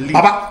have to leave.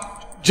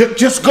 Baba,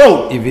 just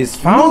go. If he's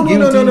found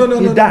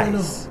guilty, he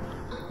dies.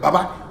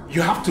 Baba,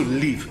 you have to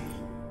leave.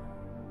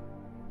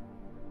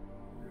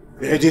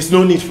 There's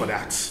no need for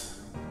that.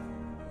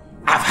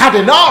 I've had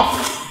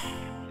enough.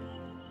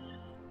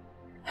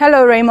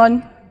 Hello,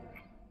 Raymond.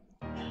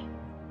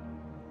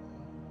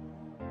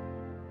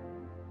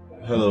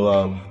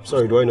 Hello,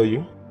 sorry, do I know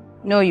you?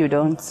 No, you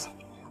don't.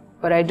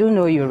 But I do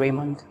know you,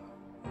 Raymond.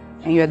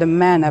 And you're the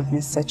man I've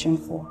been searching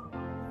for.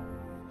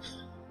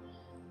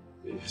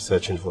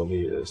 Searching for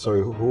me?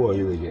 Sorry, who are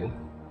you again?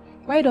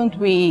 Why don't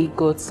we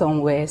go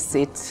somewhere,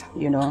 sit,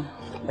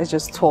 let's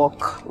just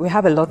talk. We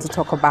have a lot to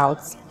talk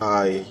about.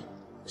 I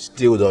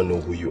still don't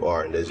know who you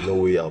are, and there's no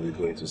way I'll be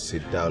going to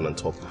sit down and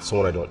talk with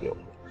someone I don't know.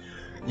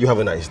 You have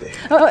a nice day.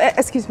 Oh,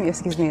 excuse me.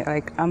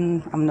 Like,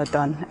 I'm not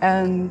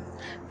done.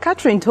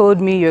 Catherine told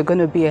me you're going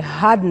to be a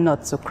hard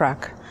nut to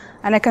crack.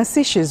 And I can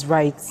see she's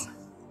right.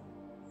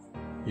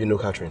 You know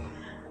Catherine?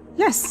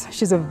 Yes,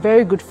 she's a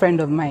very good friend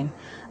of mine.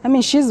 I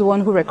mean, she's the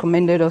one who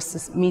recommended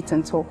us to meet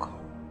and talk.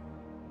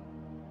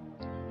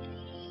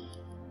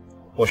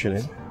 What's your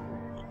name?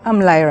 I'm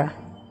Lyra.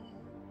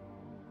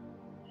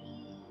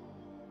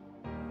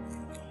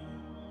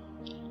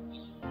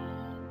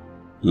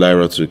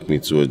 Lyra took me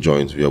to a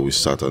joint where we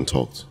sat and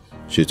talked.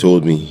 She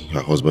told me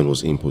her husband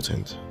was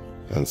impotent,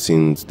 and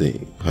since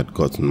they had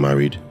gotten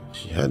married,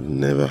 she had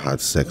never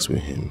had sex with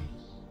him.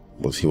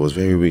 But he was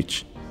very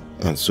rich,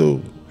 and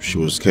so she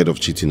was scared of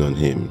cheating on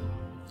him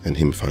and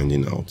him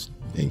finding out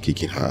and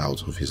kicking her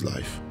out of his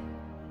life.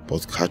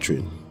 But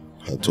Catherine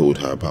had told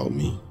her about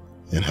me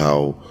and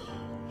how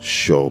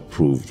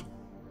sure-proved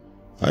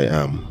I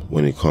am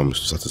when it comes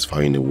to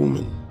satisfying a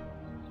woman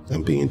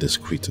and being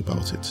discreet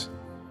about it.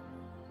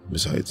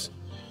 Besides,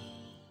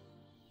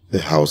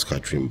 the house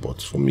Catherine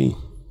bought for me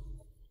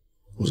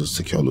was a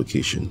secure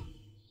location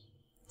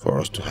for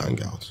us to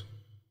hang out.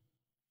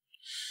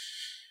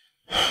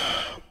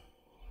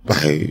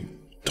 I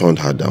turned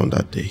her down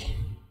that day.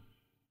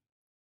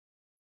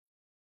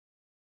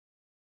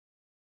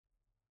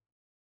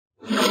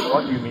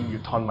 What do you mean you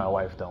turned my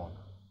wife down?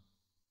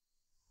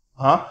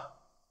 Huh?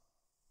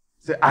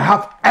 Say, I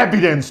have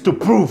evidence to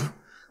prove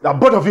that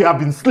both of you have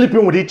been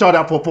sleeping with each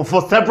other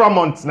for several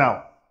months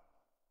now.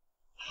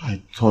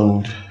 I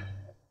turned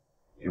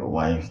your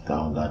wife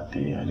down that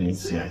day. I didn't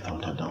say I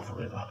turned her down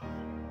forever.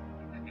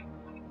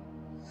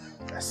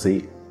 I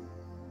see.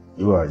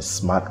 You are a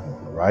smart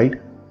one, right?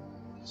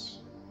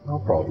 No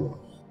problem.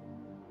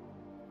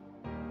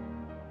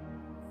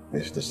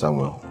 Mr.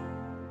 Samuel,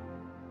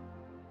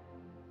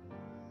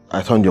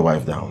 I turned your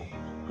wife down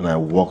and I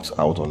walked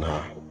out on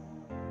her.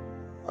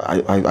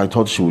 I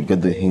thought she would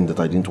get the hint that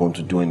I didn't want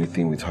to do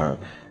anything with her.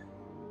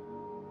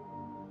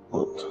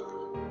 But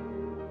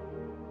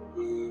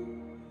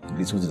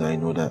little did I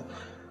know that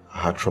I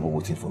had trouble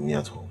waiting for me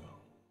at home.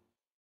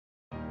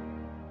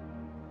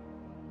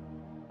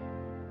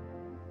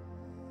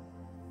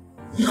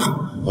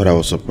 But I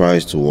was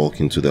surprised to walk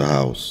into the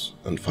house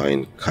and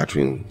find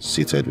Catherine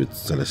seated with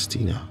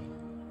Celestina.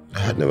 That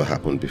had never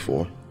happened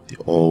before. They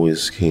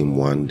always came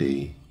one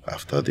day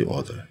after the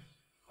other.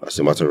 As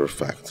a matter of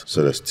fact,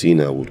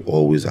 Celestina would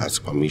always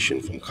ask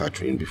permission from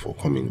Catherine before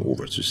coming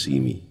over to see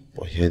me.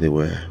 But here they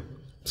were,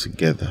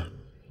 together,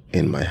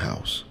 in my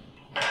house.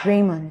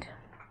 Raymond,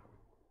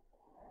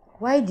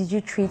 why did you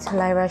treat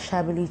Lyra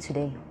shabbily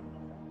today?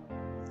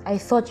 I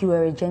thought you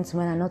were a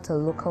gentleman and not a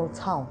local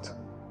tout.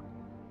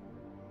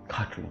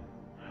 Catherine,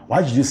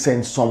 why did you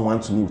send someone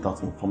to me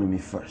without informing me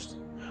first?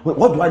 Wait,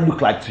 what do I look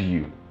like to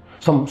you?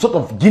 Some sort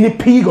of guinea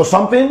pig or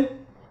something?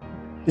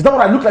 Is that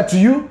what I look like to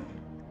you?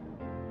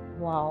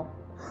 Wow,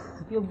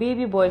 your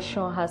baby boy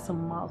sure has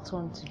some mouth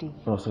on today.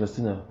 No,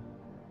 Celestina,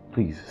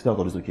 please, stay out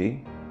of this,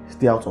 okay?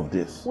 Stay out of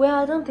this. Well,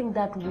 I don't think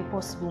that will be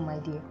possible, my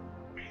dear.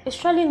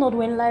 Especially not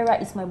when Lyra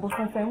is my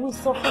boyfriend friend who is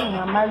suffering in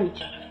her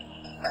marriage.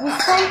 We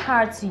sent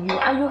her to you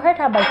and you hurt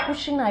her by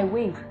pushing her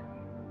away.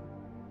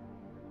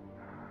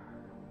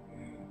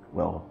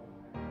 Well,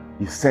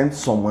 you sent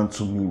someone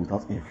to me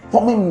without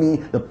informing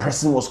me the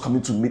person was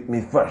coming to meet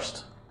me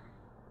first.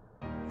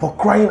 For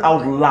crying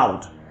out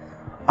loud.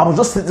 I was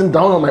just sitting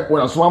down on my own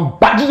and someone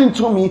barged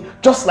into me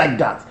just like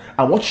that.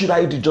 And what should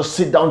I do? Just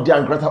sit down there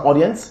and grant her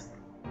audience?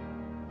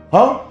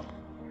 Huh?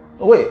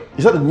 Oh wait,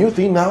 is that the new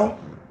thing now?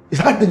 Is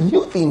that the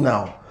new thing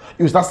now?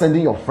 You start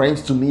sending your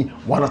friends to me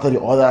one after the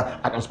other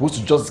and I'm supposed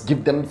to just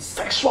give them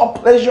sexual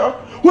pleasure?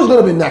 Who's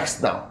going to be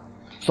next now?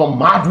 Some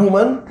mad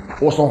woman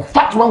or some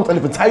fat woman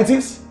with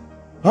elephantitis?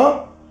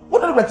 Huh? What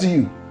do I look like to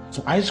you?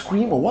 Some ice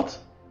cream or what?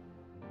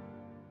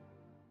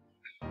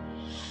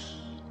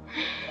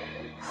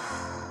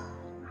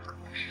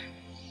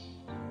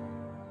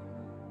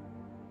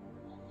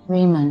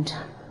 Raymond,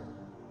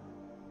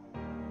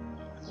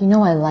 you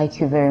know I like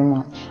you very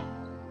much.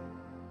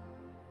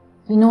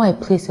 You know I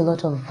place a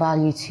lot of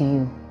value to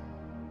you.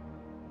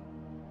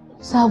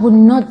 So I would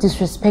not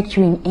disrespect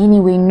you in any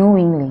way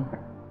knowingly.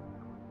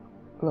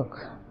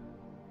 Look,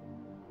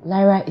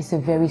 Lyra is a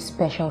very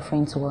special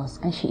friend to us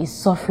and she is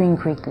suffering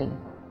greatly.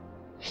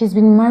 She's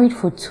been married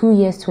for 2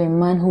 years to a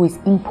man who is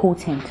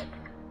impotent.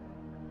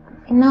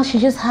 And now she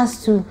just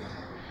has to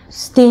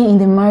stay in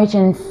the marriage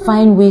and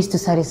find ways to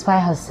satisfy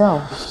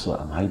herself. So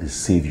am I the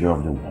savior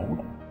of the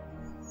world?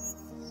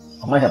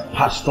 Am I a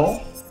pastor?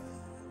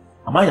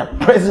 Am I a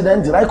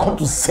president? Did I come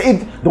to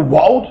save the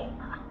world?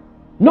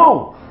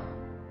 No!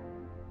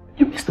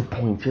 You missed the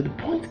point here. The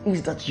point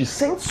is that you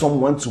sent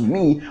someone to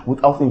me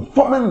without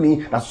informing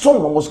me that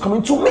someone was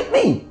coming to meet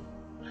me.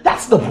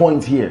 That's the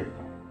point here.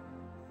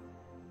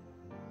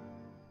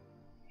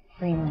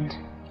 Raymond,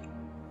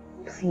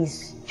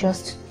 please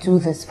just do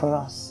this for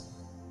us.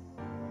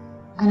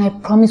 And I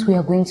promise we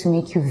are going to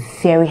make you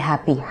very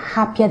happy,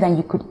 happier than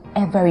you could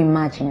ever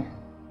imagine.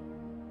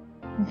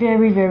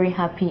 Very, very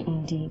happy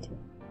indeed.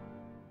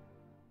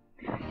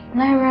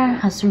 Lyra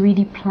has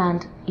already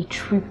planned a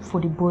trip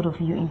for the both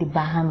of you in the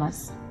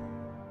Bahamas.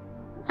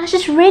 And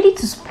she's ready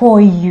to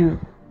spoil you.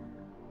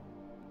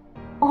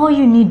 All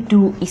you need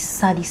to do is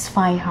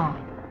satisfy her.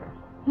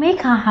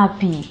 Make her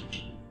happy.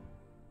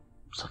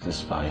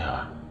 Satisfy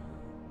her.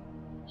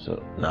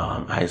 So now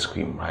I'm ice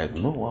cream, right?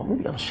 No, well,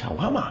 maybe I'm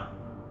shawarma.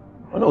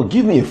 Oh no,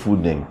 give me a food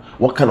name.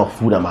 What kind of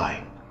food am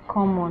I?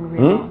 Come on,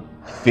 Raymond.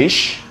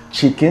 Fish,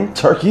 chicken,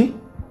 turkey?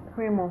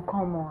 Raymond,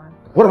 come on.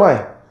 What am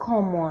I?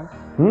 Come on.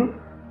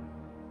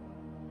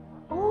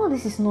 All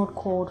this is not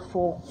called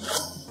for.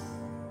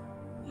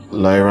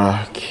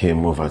 Lyra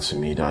came over to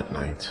me that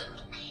night.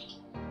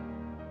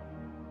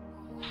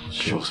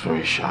 She was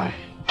very shy.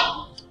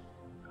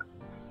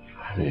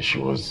 I mean, she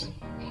was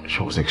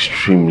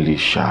extremely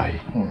shy.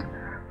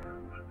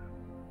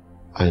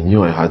 I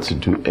knew I had to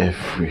do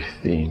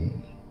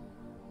everything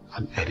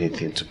and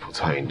anything to put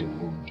her in the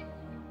mood.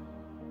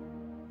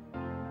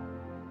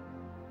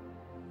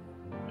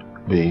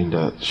 Being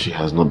that she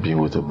has not been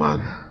with a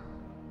man,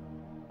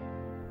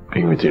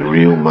 being with a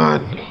real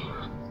man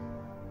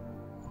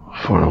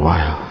for a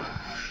while.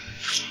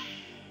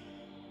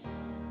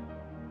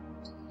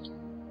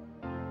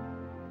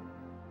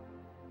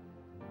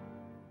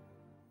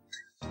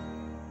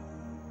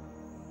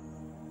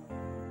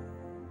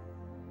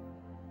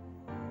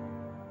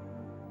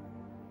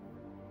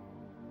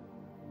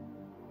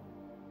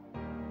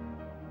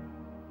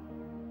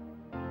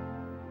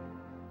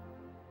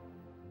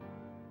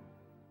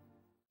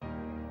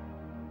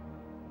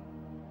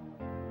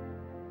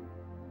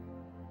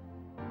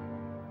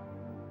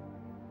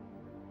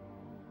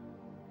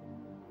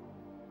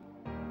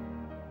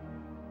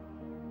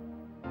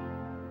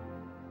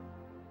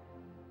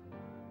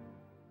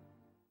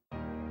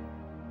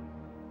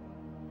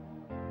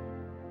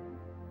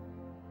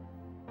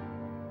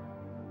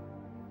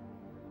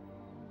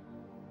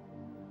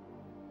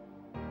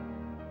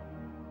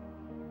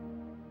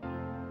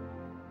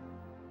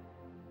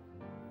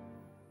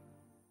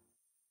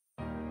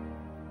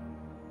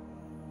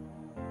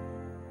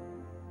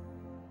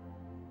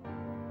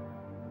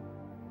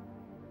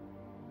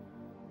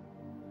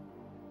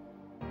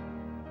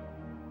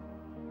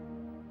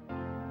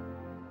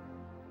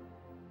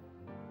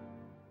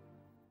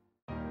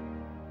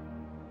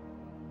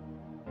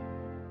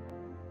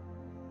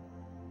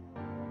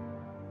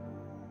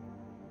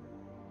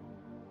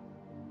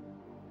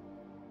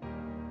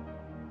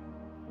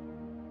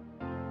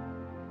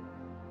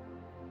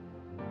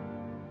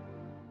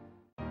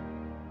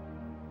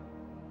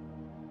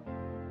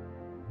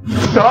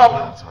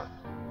 Stop!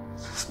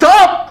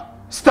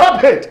 Stop!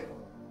 Stop it!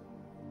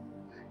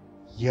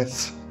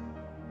 Yes,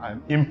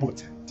 I'm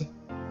impotent,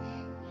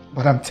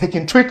 but I'm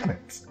taking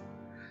treatment.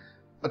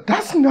 But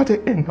that's not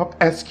enough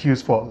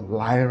excuse for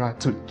Lyra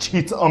to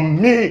cheat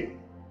on me.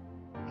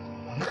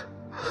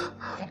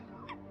 I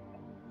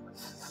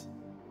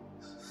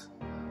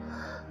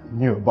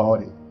knew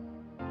about it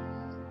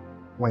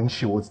when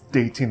she was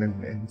dating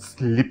and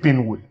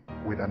sleeping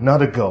with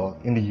another girl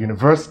in the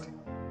university.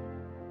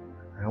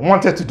 I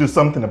wanted to do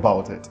something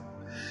about it.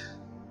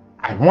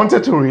 I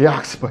wanted to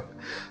react, but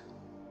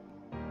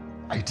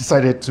I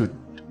decided to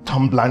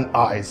turn blind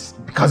eyes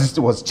because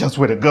it was just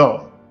with a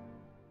girl.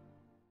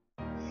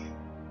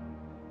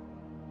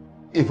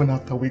 Even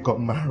after we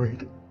got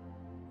married,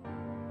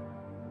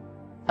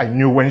 I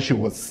knew when she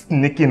was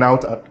sneaking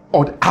out at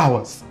odd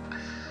hours.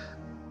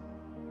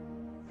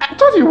 I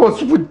thought it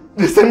was with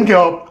the same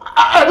girl.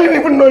 I didn't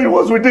even know it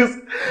was with this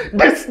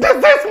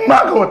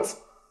maggot.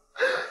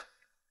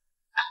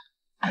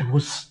 I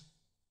was...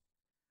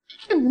 You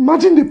can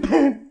imagine the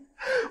pain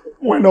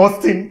when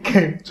Austin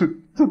came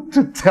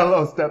to tell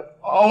us that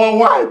our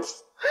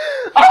wives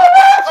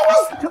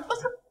was...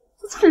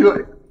 Just feel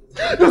like...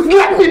 Just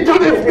let me do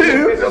this,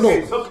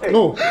 please.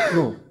 No.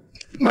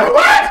 My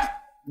wife!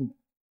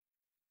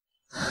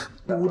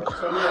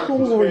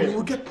 Don't worry, you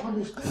will get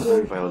punished.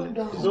 Very violent.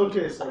 It's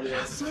okay,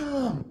 sir.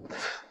 Sam!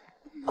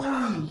 You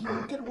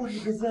will get what you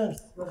deserve.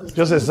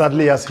 Just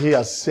exactly as he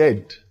has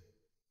said.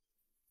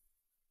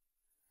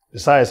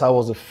 Besides, I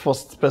was the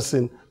first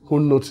person who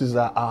noticed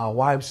that our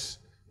wives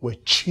were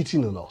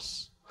cheating on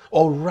us.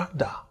 Or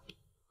rather,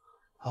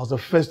 I was the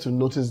first to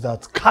notice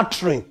that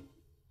Catherine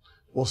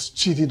was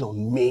cheating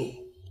on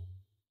me.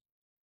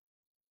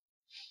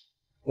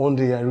 One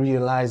day I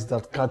realized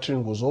that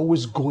Catherine was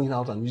always going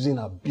out and using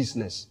her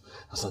business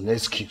as an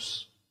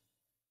excuse.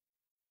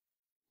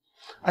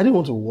 I didn't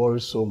want to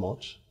worry so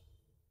much.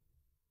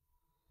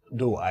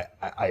 Though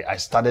I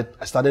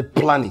started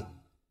planning.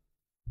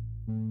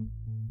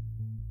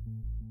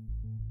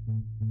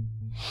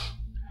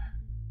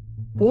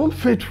 One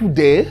fateful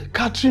day,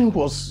 Catherine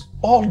was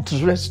all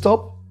dressed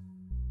up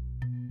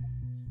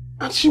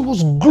and she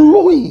was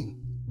glowing.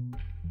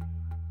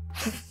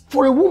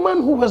 For a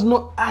woman who has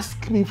not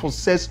asked me for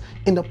sex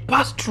in the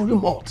past 3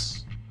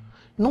 months,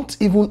 not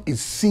even a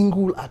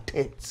single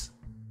attempt.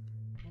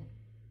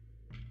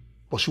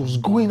 But she was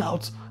going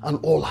out and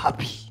all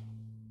happy.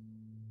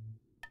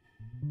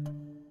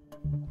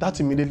 That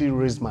immediately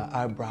raised my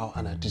eyebrow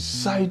and I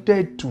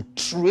decided to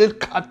trail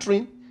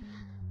Catherine.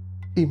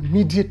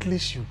 Immediately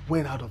she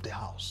went out of the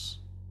house.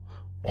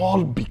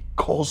 All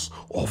because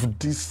of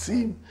this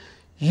same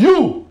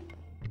you.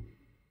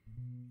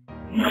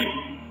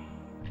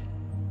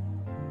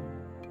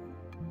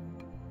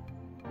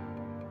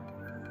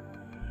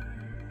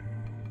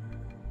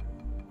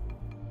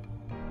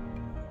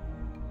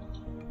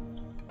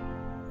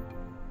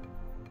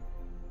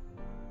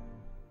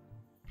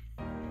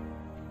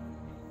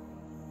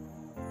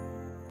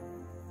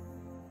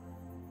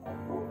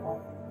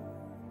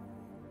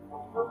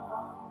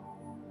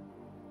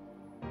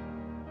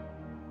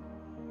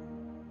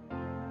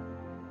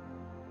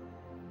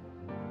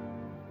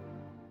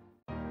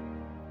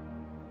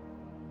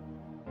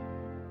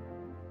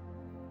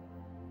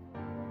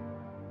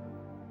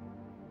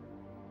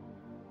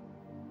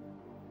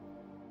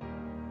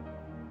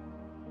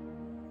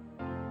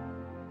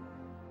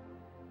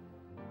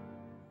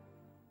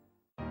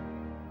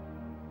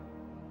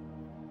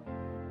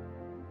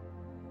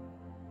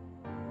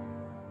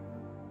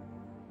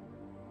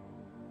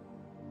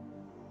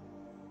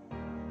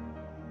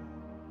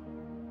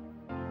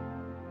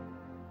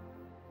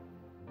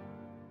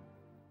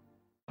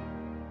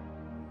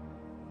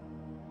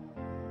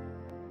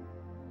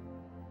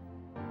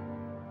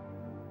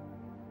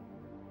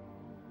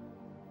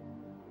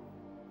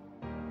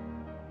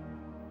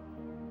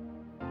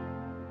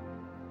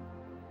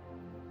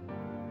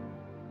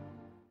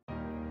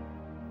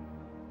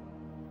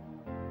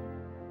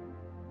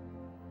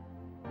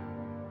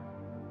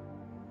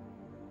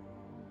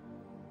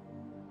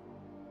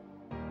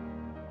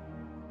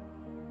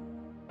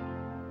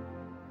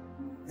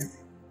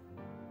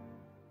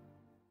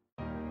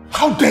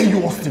 How dare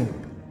you, Austin?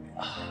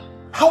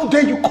 How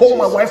dare you call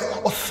my wife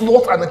a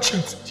slut and a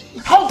cheat?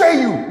 How dare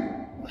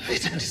you?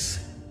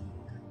 Vitalis,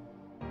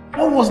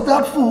 what was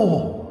that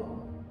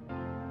for?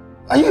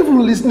 Are you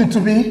even listening to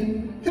me?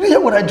 You didn't hear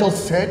what I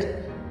just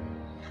said?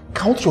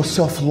 Count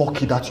yourself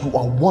lucky that you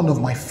are one of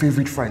my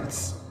favorite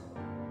friends.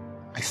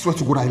 I swear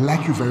to God, I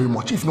like you very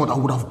much. If not, I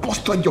would have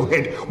busted your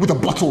head with a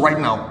bottle right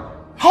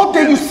now. How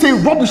dare you say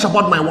rubbish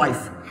about my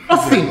wife?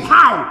 Austin,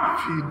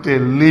 how?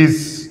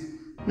 Vitalis,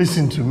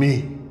 listen to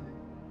me.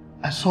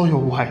 I saw your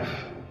wife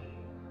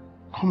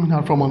coming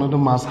out from another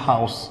man's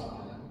house,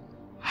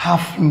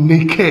 half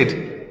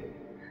naked.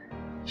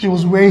 She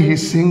was wearing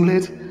his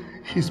singlet,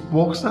 his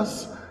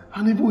boxers,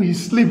 and even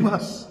his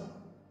slippers.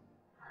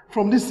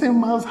 From this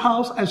same man's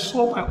house, I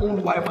saw my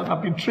own wife and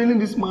I've been trailing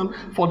this man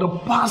for the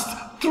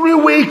past 3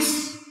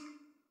 weeks.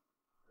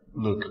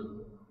 Look,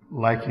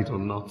 like it or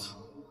not,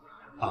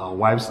 Our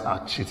wives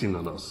are cheating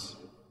on us.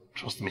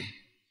 Trust me.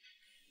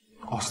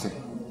 Austin.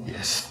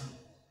 Yes.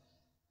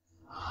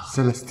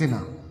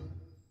 Celestina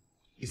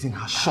is in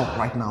her shop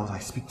right now as I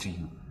speak to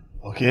you.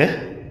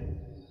 Okay.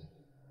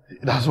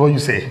 That's what you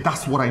say?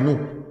 That's what I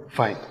know.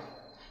 Fine.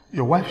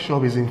 Your wife's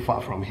shop isn't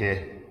far from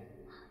here.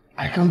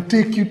 I can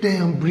take you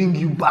there and bring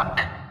you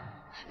back.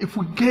 If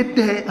we get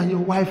there and your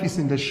wife is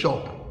in the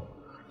shop,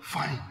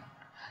 fine.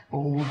 But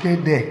we'll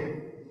get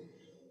there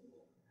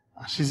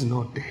and she's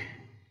not there.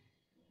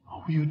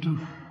 What will you do?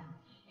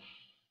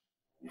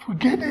 If we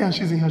get there and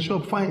she's in her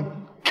shop,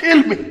 fine.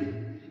 Kill me.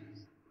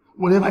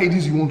 Whatever it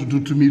is you want to do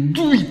to me,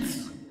 do it.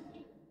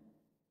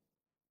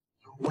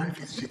 Your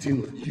wife is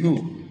cheating on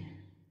you.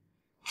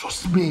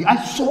 Trust me,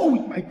 I saw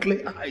with my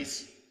clear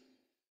eyes.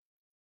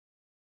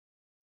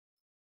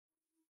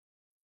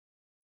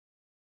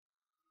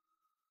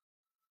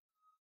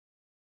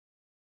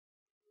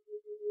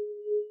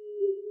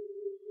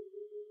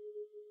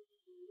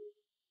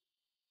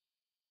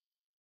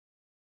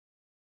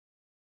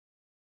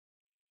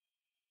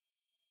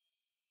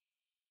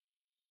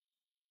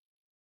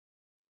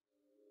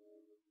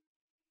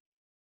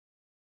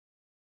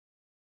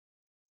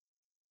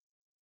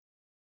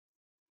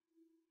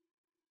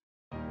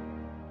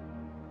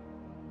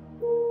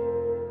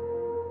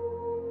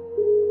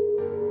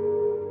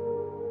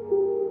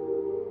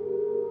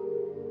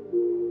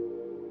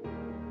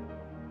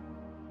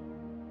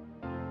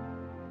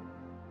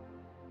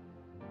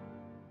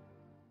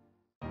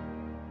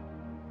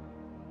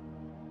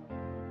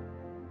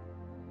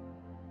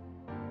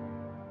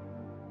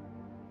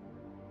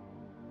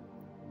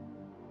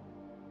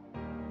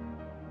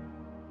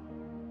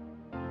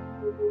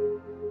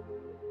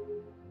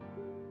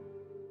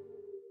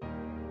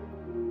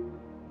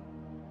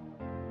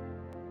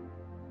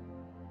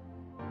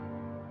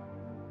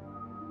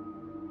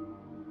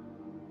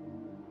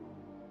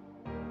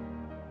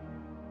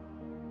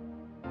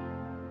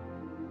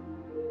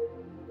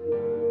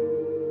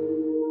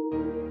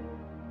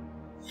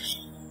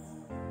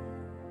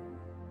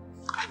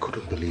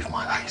 Couldn't believe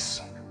my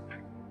eyes.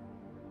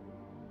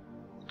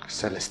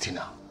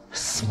 Celestina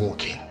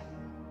smoking.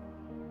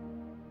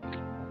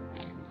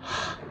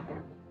 I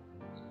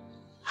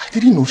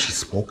didn't know she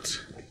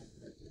smoked.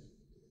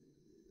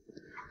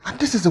 And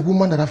this is a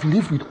woman that I've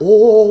lived with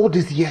all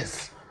these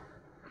years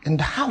in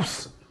the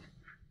house.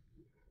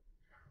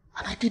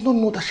 And I did not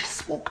know that she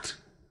smoked.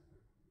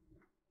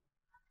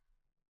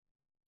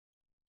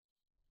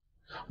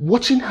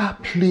 Watching her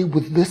play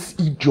with this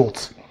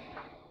idiot,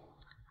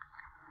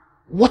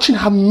 watching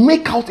her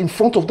make out in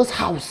front of this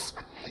house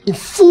in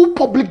full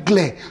public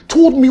glare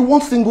told me one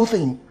single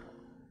thing.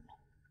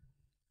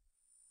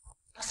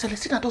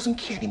 Celestina doesn't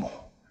care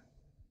anymore.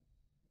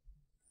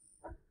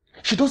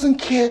 She doesn't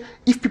care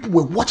if people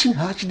were watching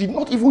her. She did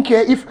not even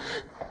care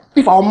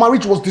if our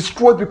marriage was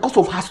destroyed because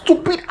of her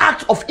stupid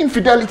act of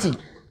infidelity.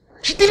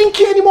 She didn't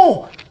care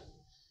anymore.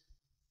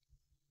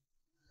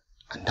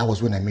 And that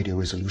was when I made a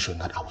resolution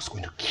that I was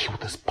going to kill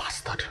this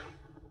bastard.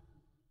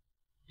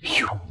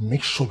 You will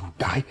make sure you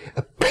die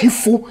a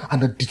painful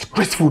and a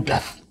disgraceful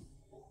death.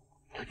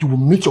 You will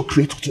meet your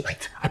creator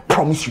tonight. I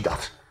promise you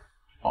that.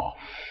 Oh.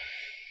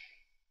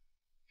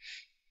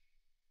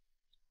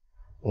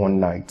 One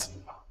night,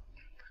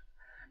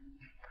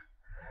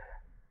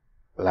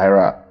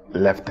 Lyra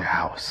left the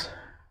house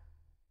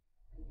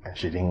and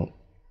she didn't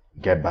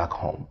get back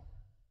home.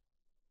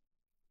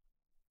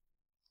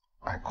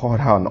 I called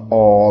her on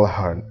all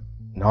her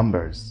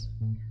numbers.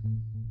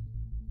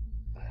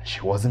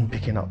 She wasn't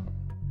picking up.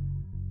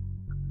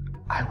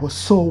 I was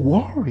so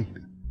worried.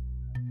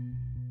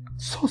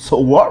 So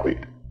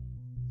worried.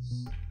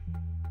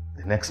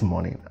 The next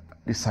morning, I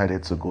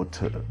decided to go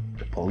to the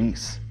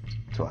police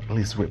to at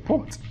least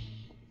report.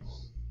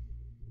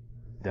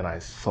 Then I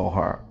saw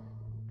her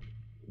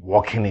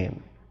walking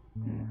in,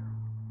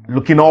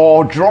 looking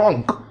all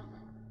drunk,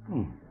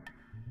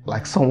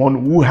 like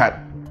someone who had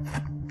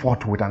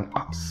fought with an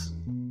axe.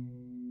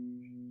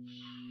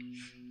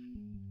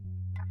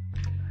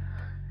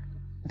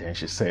 Then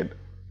she said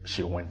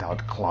she went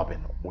out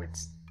clubbing with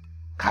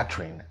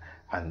Catherine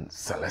and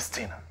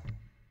Celestina.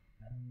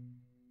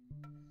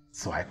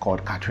 So I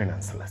called Catherine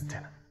and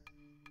Celestina,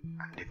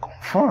 and they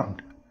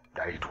confirmed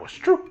that it was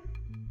true.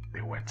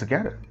 They were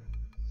together.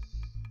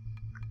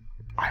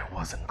 I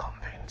wasn't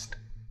convinced.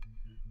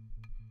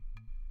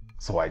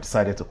 So I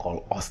decided to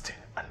call Austin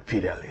and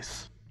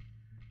Fidelis.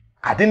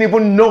 I didn't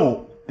even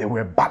know they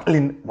were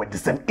battling with the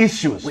same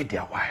issues with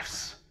their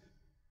wives.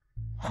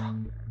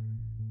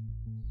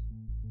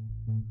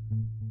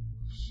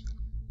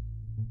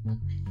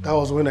 That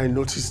was when I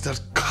noticed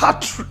that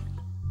Catherine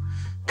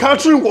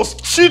was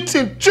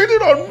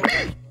cheating on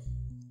me.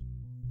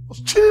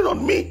 Was cheating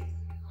on me.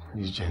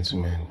 These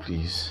gentlemen,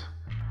 please.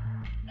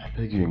 I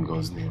beg you in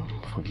God's name,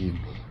 forgive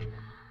me.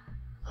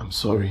 I'm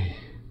sorry.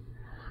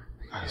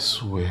 I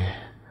swear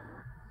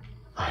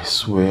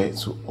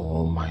to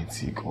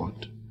Almighty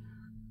God,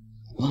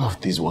 none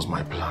of this was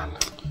my plan.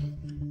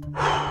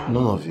 None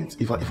of it.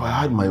 If I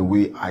had my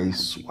way, I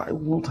swear I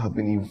wouldn't have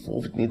been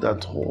involved in it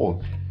at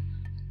all.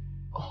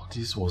 God.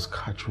 This was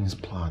Catherine's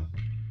plan.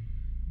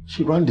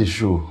 She ran the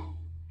show.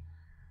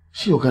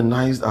 She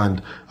organized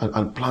and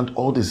planned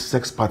all the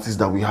sex parties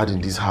that we had in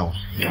this house.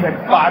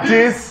 Sex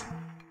parties?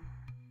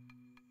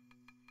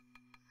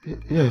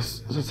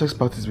 Yes, sex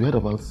parties. We had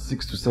about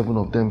 6 to 7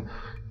 of them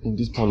in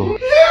this parlor.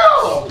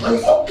 Yeah!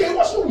 Okay,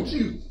 what's wrong with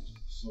you?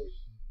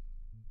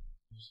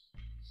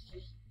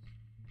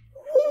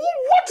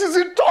 What is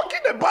he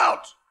talking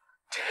about?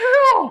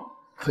 Damn!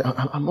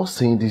 I'm not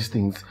saying these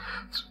things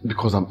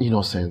because I'm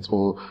innocent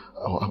or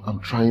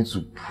I'm trying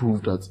to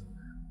prove that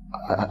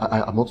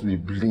I'm not to be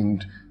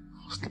blamed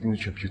for sleeping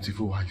with your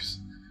beautiful wives.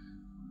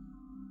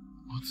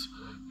 But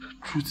the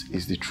truth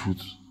is the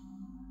truth.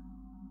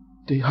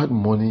 They had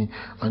money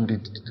and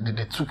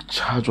they took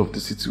charge of the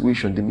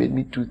situation. They made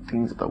me do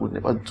things that I would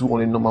never do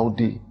on a normal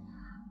day.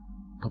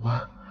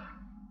 Baba,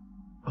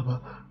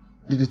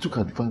 they took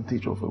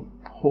advantage of a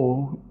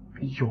poor,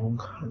 young,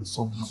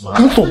 handsome man.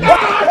 Handsome?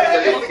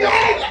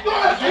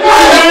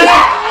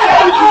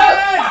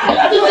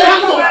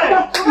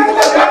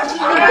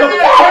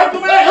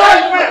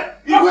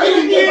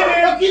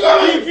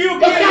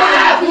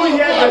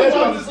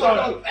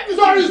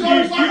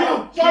 If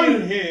you kill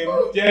him,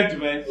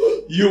 gentlemen,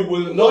 you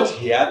will not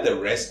hear the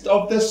rest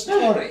of the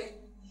story.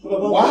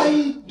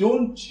 Why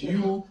don't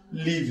you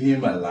leave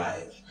him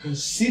alive?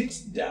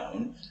 Sit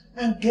down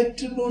and get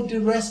to know the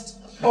rest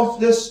of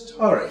the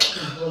story.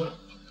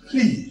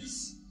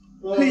 Please,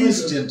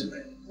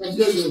 gentlemen.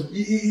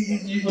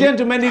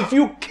 Gentlemen, if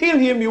you kill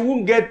him, you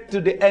won't get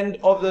to the end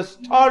of the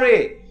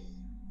story.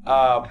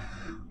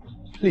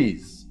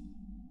 Please,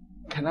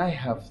 can I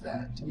have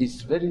that?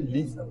 It's very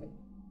lethal.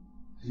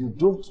 You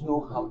don't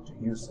know how to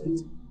use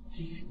it.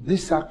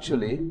 This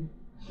actually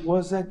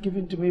was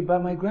given to me by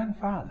my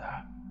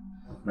grandfather.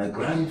 My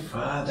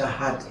grandfather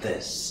had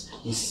this.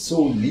 It's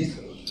so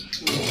lethal.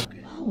 It's okay.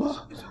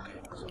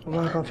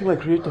 I can feel my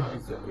creator.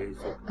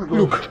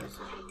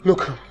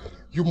 Look,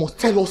 you must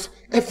tell us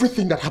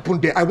everything that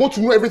happened there. I want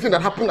to know everything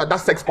that happened at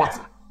that sex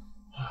party.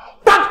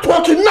 Stop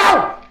talking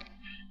now!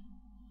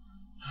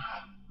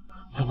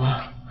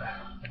 Mama,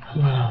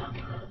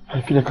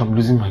 I feel like I'm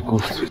losing my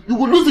ghost. You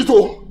will lose it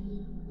all.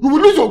 You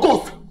will lose your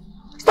ghost.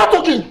 Start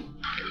talking.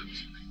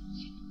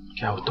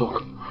 Okay, I'll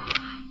talk.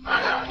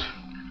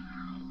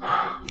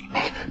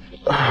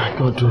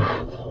 God, do.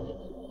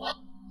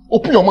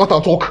 Open your mouth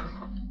and talk.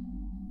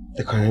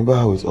 I can remember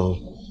how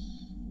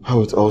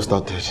it all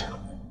started.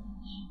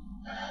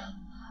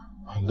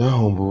 On that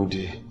humble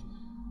day,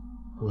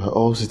 we were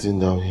all sitting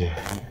down here.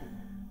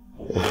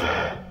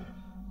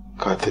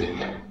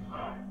 Catherine,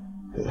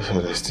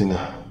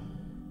 Celestina,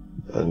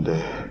 and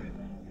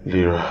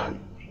Lyra.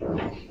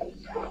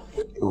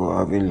 We were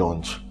having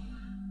lunch,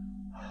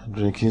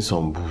 drinking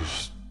some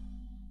booze.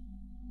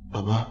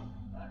 Baba,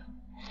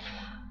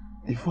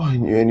 before I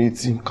knew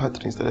anything,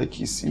 Catherine started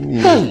kissing me.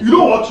 Hey, you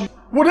know what?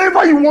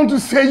 Whatever you want to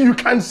say, you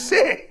can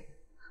say.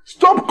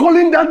 Stop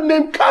calling that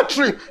name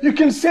Catherine. You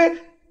can say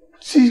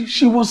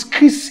she was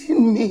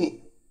kissing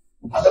me.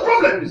 What's the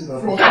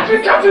problem?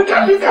 Catherine.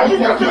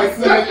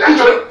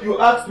 You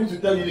asked me to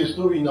tell you the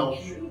story now.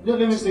 Don't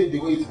let me say it the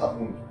way it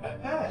happened.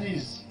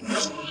 Please.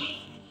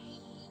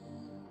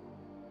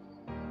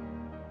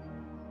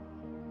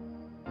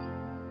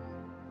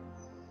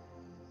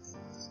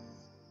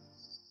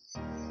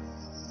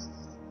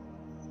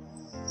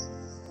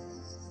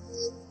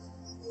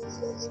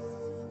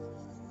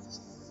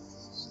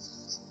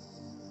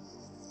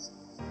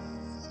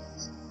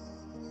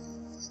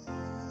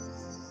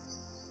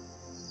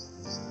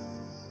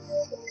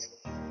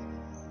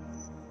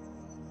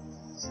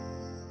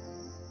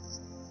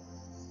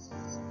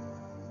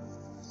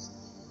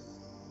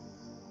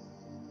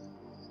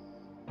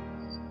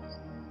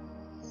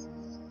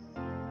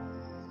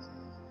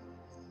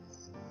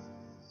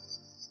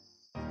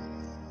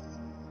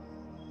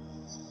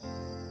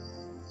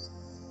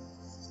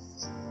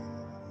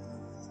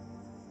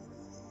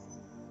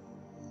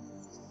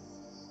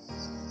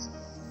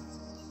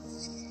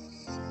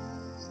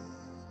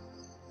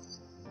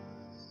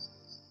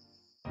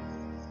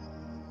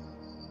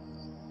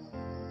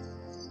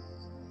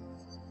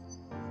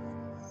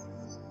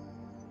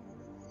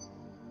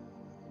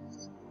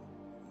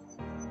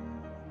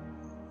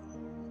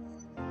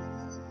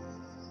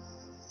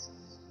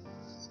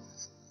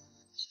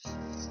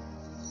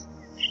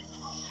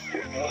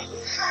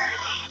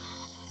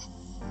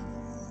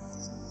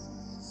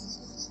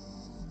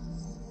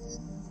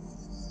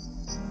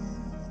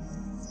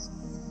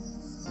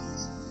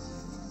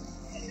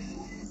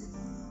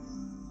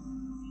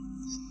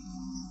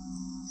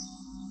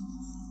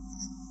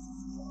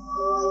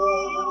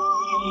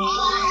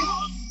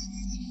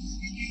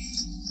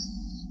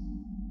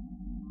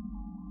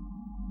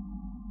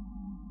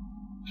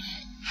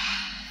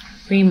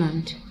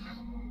 Raymond,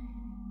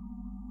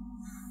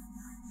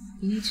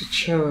 you need to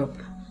cheer up.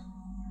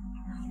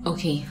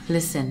 Okay,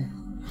 listen.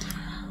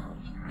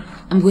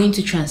 I'm going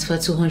to transfer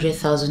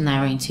 200,000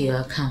 naira into your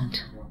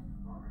account.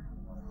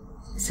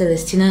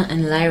 Celestina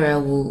and Lyra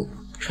will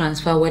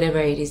transfer whatever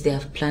it is they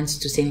have planned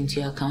to send into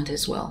your account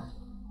as well.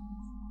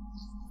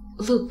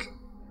 Look,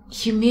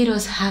 You made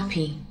us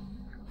happy,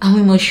 and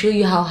we must show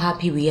you how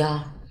happy we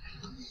are.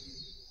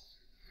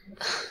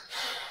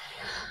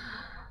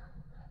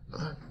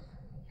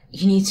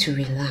 You need to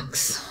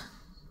relax.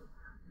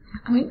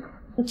 I mean,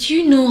 do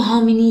you know how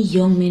many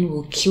young men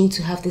will kill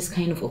to have this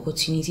kind of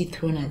opportunity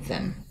thrown at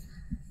them?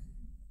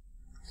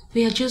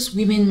 We are just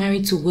women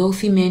married to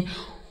wealthy men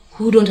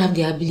who don't have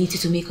the ability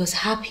to make us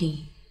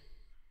happy.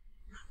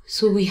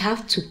 So we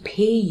have to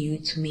pay you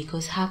to make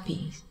us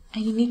happy.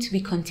 And you need to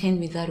be content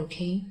with that,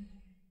 okay?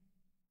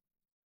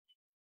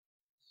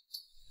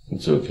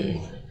 It's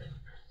okay.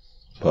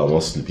 But I'm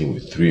not sleeping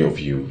with 3 of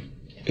you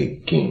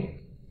again.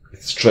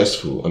 It's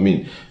stressful. I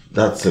mean,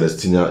 that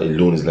Celestina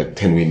alone is like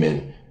 10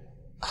 women.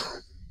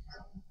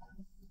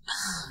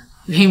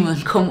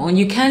 Raymond, come on.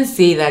 You can't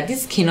say that.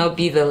 This cannot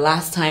be the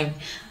last time.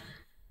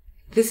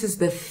 This is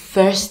the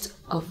first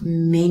of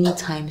many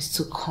times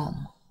to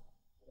come.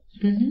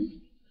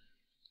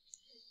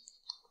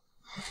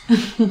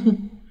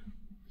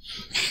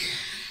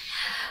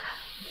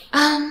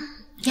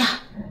 Yeah,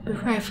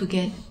 before I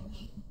forget.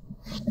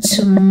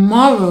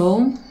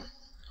 Tomorrow,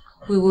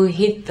 we will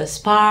hit the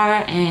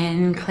spa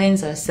and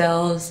cleanse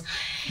ourselves.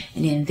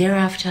 And then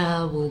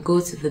thereafter, we'll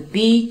go to the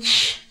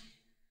beach.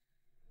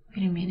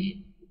 Wait a minute.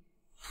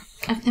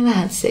 I've never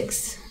had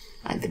sex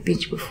at the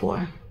beach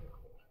before.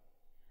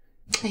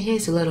 I hear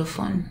it's a lot of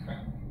fun.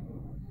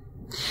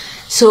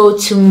 So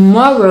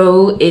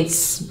tomorrow,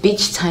 it's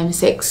beach time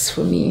sex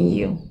for me and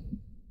you.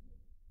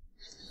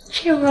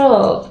 Cheer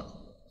up.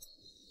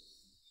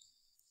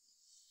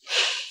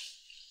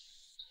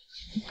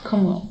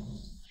 Come on.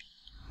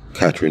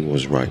 Catherine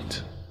was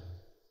right.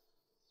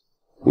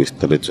 We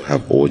started to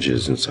have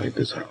orgies inside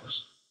this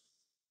house.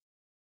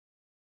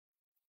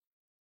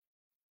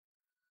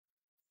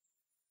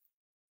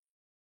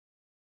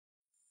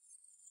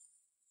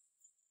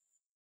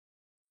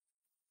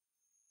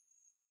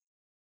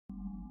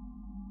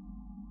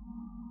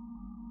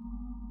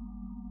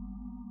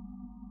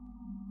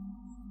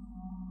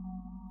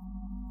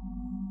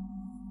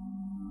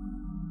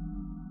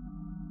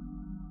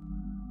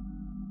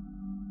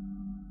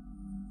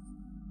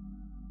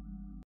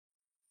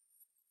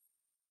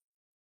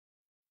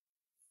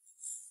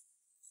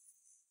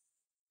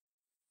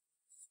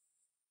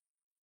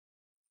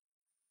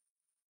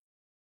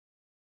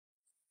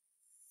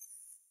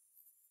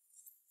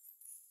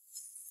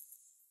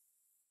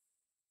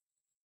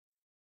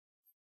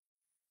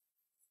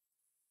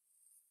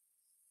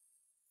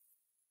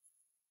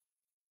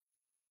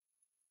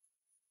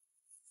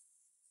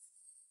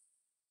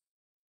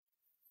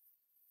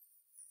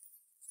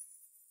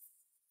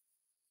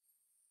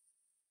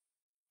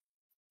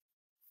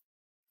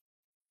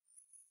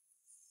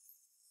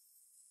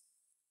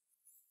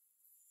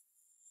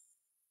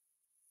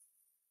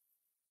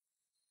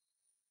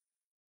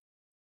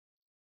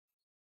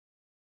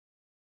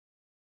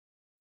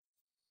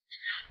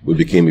 We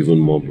became even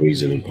more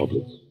brazen in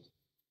public.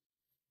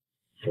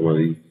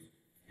 Normally,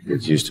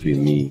 it used to be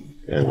me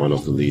and one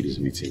of the ladies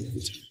meeting.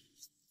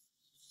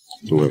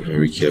 We were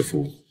very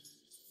careful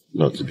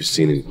not to be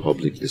seen in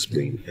public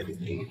displaying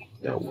anything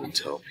that would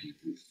tell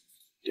people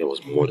there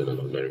was more than an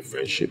ordinary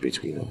friendship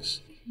between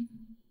us.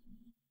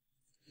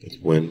 It's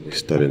when we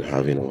started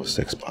having our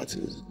sex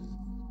parties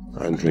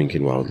and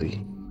drinking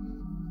wildly,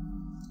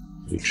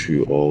 we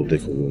threw all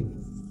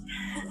decorum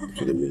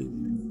to the wind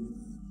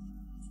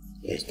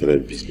and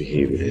started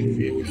misbehaving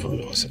anywhere we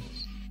found ourselves.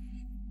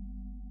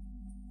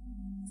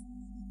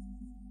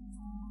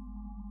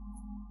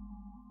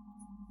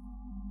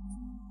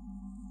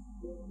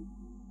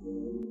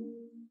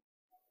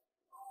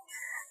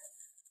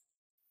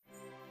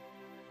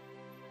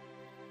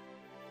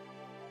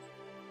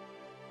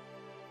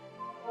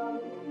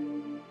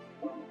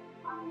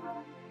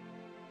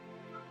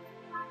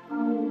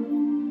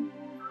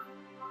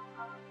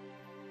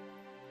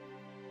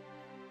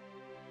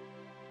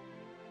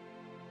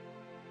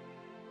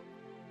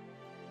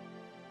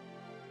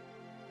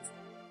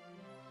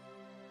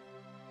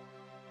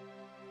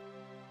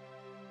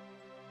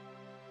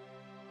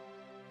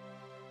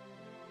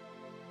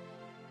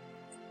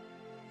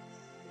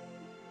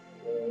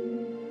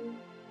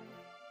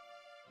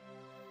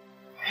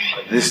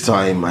 This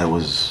time I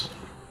was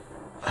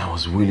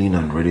willing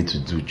and ready to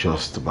do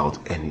just about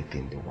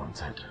anything they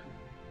wanted.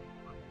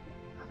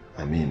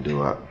 I mean, they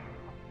were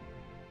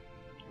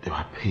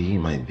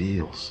paying my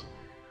bills.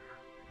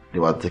 They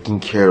were taking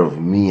care of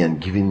me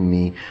and giving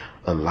me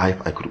a life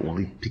I could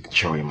only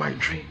picture in my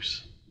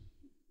dreams.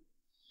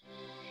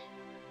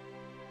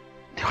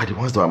 They were the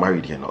ones that were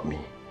married here, not me.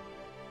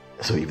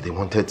 So if they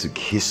wanted to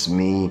kiss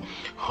me,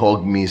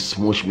 hug me,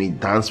 smooch me,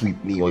 dance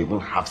with me, or even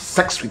have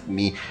sex with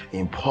me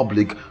in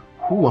public,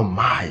 who am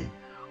I,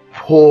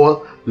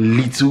 poor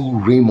little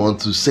Raymond,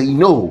 to say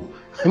no?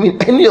 I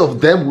mean, any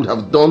of them would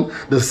have done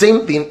the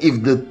same thing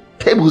if the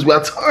tables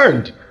were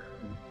turned.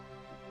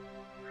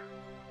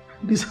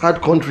 This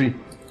hard country.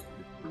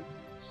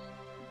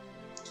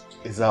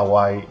 Is that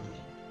why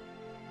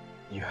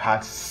you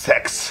had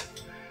sex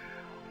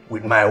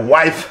with my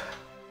wife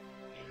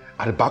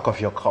at the back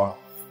of your car?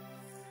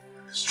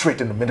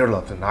 Straight in the middle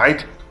of the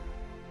night?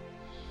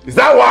 Is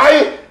that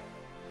why?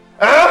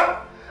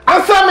 Huh?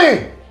 Answer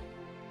me!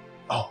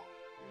 Oh,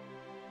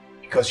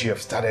 because you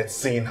have started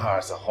seeing her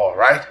as a whore,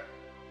 right?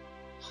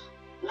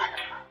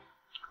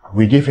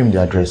 We gave him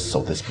the address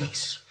of this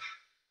place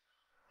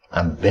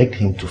and begged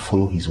him to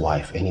follow his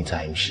wife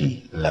anytime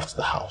she left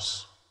the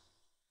house.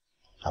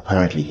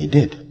 Apparently he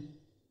did,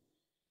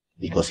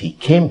 because he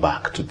came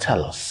back to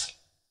tell us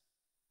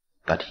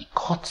that he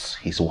caught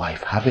his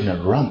wife having a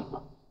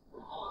romp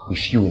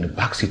with you in the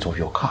backseat of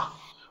your car.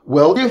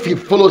 Well, if he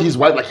followed his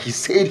wife like he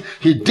said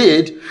he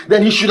did,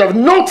 then he should have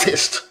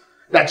noticed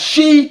that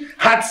she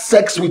had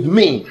sex with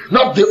me,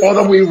 not the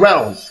other way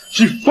around.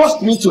 She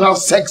forced me to have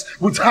sex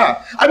with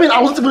her. I mean,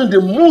 I wasn't even in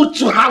the mood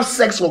to have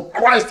sex, for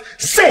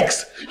Christ's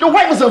sakes. Your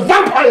wife is a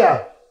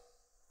vampire.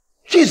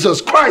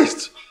 Jesus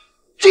Christ.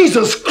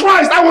 Jesus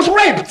Christ, I was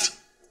raped.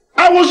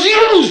 I was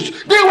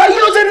used. They were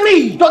using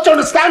me. Don't you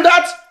understand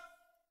that?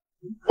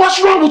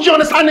 What's wrong with you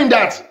understanding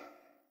that?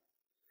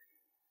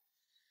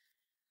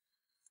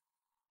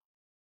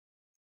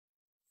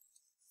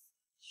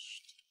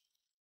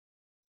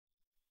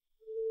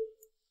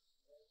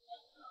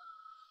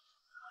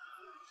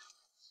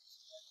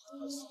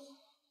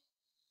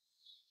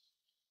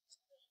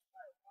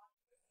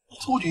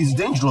 I told you it's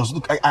dangerous.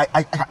 Look,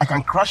 I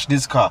can crash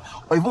this car,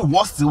 or even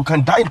worse, we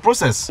can die in the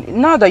process.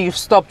 Now that you've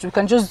stopped, we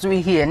can just do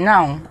it here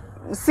now.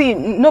 See,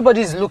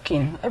 nobody's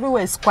looking.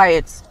 Everywhere is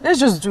quiet. Let's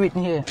just do it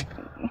here.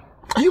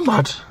 Are you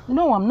mad?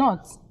 No, I'm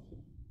not.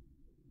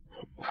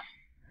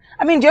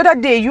 I mean, the other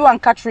day, you and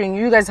Catherine,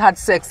 you guys had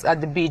sex at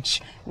the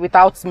beach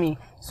without me.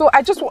 So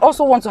I just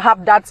also want to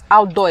have that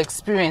outdoor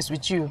experience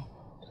with you.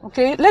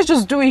 Okay, let's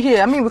just do it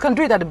here. I mean, we can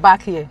do it at the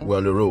back here. We're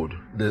on the road.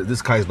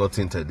 This car is not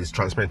tinted. It's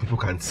transparent. People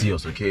can't see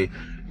us, okay?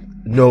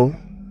 No.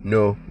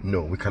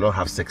 We cannot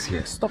have sex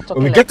here. Stop talking.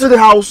 When we get to the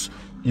house,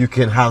 you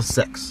can have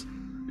sex.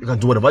 You can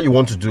do whatever you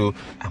want to do.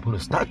 I'm going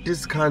to start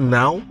this car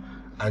now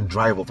and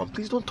drive off. And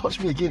please don't touch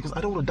me again because I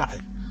don't want to die,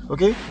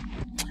 okay?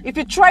 If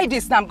you try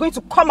this now, I'm going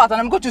to come out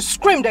and I'm going to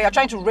scream that you're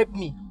trying to rape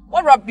me.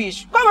 What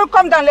rubbish?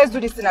 Come down. Let's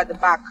do this thing at the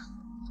back.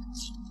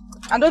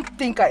 I don't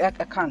think I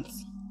can't.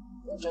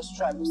 Just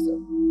try yourself.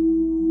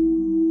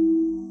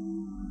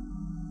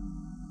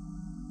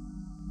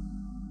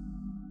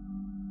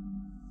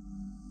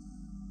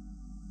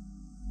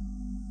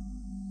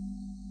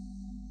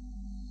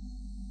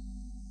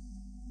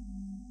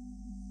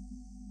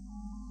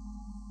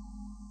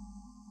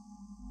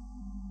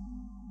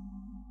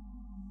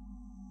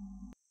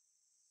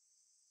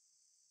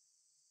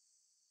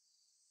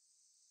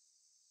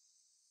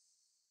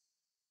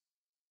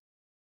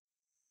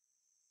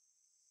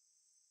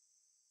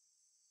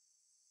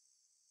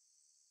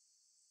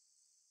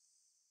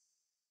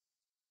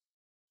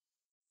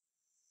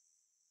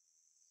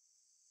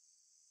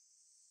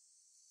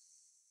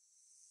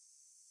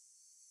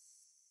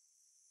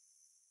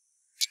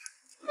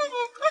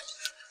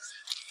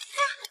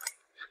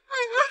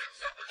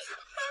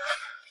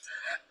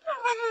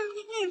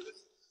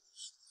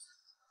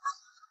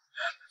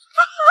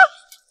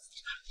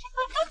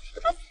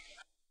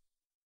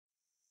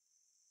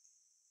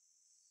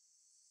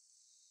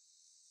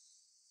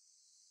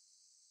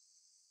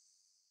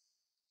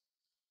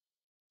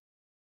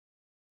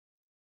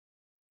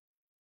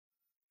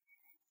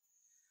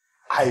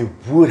 I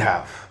would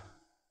have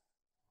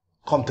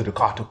come to the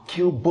car to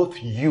kill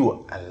both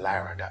you and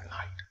Lyra that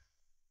night.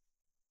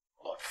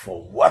 But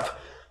for what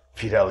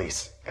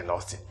Fidelis and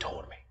Austin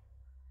told me,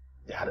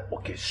 they had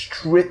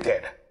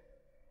orchestrated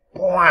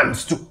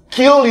plans to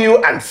kill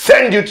you and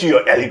send you to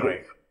your early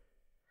grave.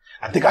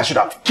 I think I should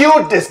have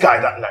killed this guy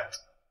that night.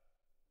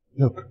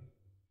 Look,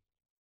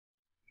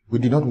 we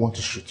did not want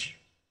to shoot you.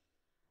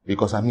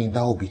 Because, I mean,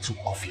 that would be too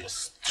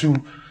obvious. Too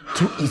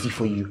easy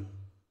for you.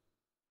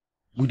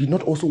 We did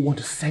not also want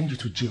to send you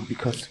to jail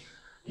because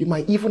you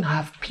might even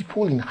have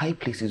people in high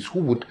places who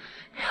would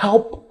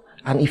help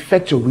and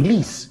effect your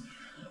release.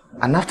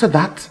 And after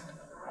that,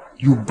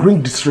 you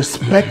bring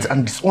disrespect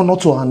and dishonor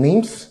to our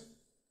names?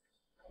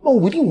 No,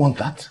 we didn't want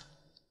that.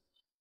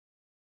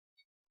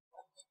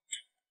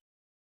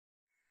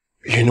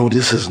 You know,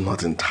 this is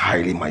not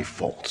entirely my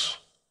fault.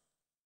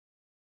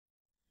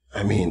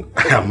 I mean,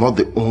 I am not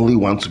the only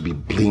one to be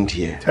blamed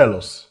here. Tell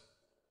us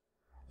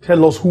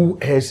who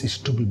else is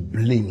to be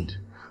blamed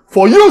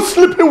for you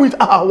sleeping with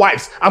our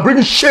wives and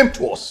bringing shame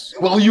to us.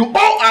 Well, you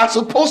all are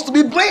supposed to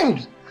be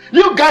blamed.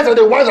 You guys are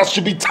the ones that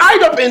should be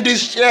tied up in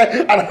this chair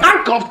and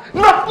handcuffed,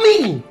 not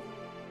me.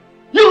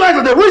 You guys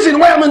are the reason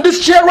why I'm in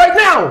this chair right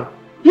now.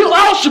 You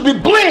all should be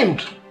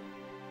blamed.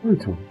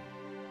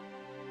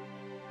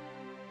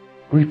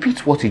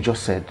 Repeat what you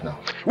just said now.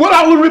 Well,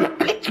 I will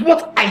repeat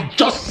what I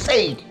just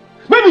said.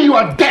 Maybe you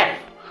are deaf.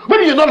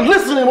 Maybe you're not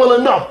listening well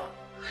enough.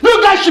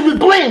 You guys should be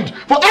blamed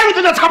for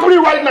everything that's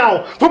happening right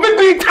now. For me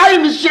being tied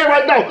in this chair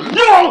right now.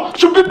 You all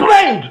should be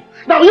blamed.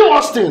 Now you,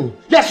 Austin.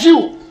 Yes,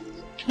 you.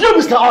 You,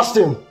 Mr.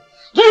 Austin.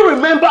 Do you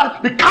remember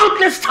the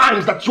countless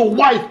times that your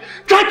wife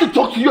tried to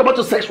talk to you about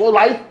your sexual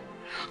life?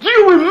 Do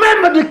you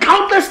remember the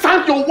countless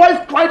times your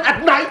wife cried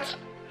at night?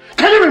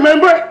 Can you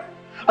remember?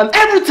 And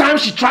every time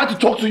she tried to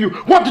talk to you,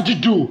 what did you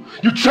do?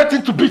 You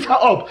threatened to beat her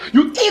up.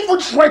 You even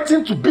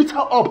threatened to beat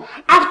her up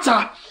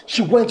after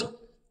she went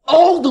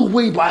all the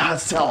way by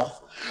herself.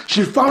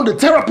 She found the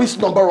therapist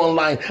number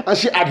online and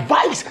she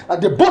advised that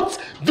they both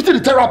visit the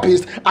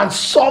therapist and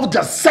solve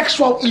their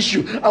sexual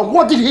issue. And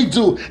what did he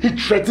do? He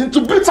threatened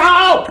to beat her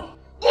up.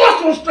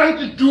 What he was trying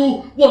to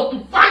do was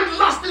to find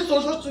lasting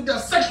solutions to their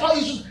sexual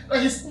issues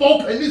that his small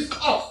penis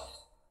caused.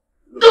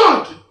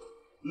 God!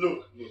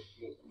 Look.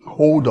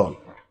 Hold on.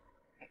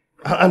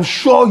 I'm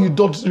sure you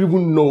don't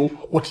even know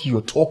what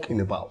you're talking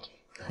about.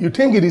 You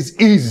think it is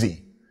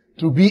easy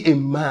to be a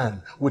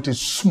man with a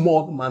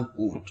small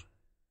manhood.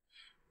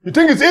 You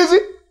think it's easy?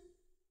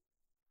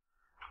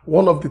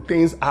 One of the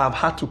things I've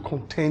had to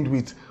contend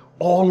with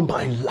all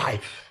my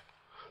life,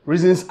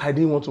 reasons I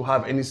didn't want to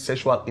have any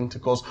sexual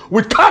intercourse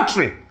with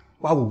Catherine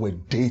while we were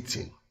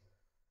dating.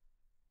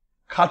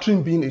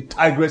 Catherine being a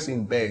tigress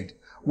in bed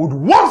with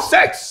one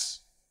sex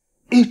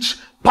each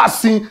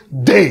passing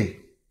day.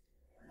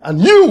 And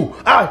you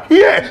are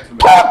here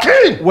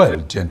talking!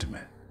 Well,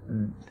 gentlemen,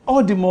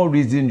 all the more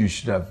reason you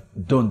should have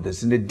done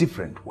this in a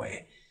different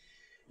way.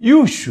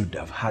 You should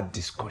have had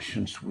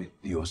discussions with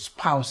your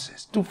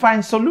spouses to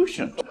find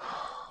solutions.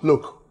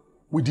 Look,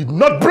 we did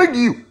not bring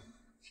you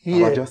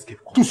here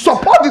to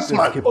support this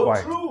man.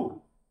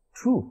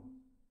 True.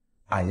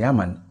 I am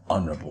an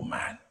honorable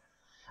man,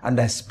 and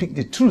I speak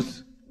the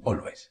truth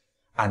always.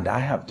 And I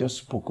have just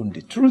spoken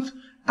the truth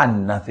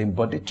and nothing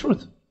but the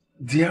truth.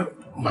 Dear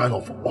man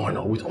of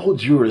honor, with all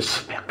due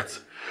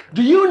respect,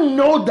 do you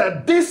know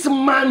that this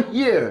man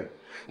here,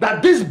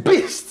 that this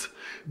beast,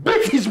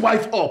 beat his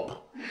wife up?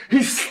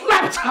 He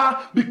slapped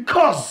her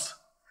because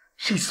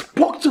she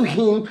spoke to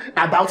him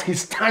about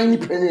his tiny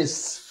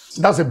penis.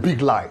 That's a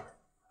big lie.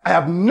 I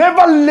have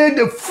never laid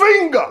a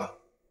finger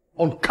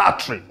on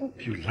Catherine.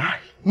 You lie.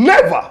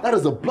 Never. That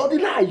is a bloody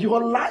lie. You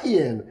are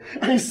lying.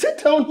 And you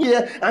sit down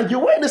here and you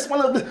wear this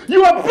one of the...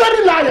 You are a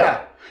bloody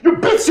liar. You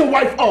beat your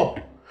wife up.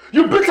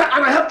 You beat her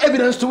and I have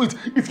evidence to it.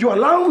 If you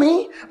allow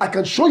me, I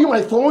can show you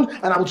my phone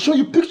and I will show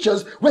you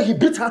pictures where he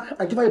beat her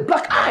and give her a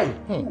black eye.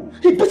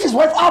 He beat his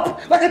wife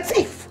up like a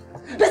thief.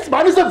 This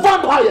man is a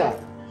vampire.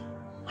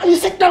 And you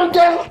sit down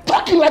there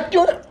talking like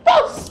you're a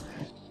boss.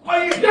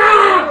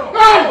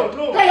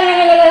 No!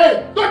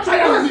 Hey! Don't try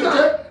that with me,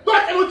 okay?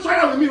 Don't even try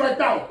that with me right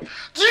now.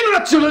 Do you know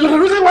that the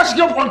reason why she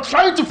gave up on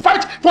trying to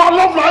fight for her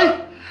love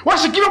life? Why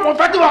she gave up on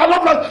fighting for her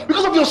love life?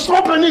 Because of your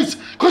small penis.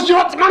 Because you're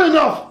not man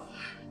enough.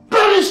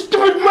 Bloody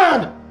stupid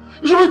man.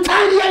 You should be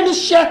tied here in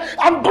this chair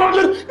and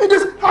bundled in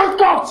this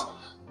handcuffs.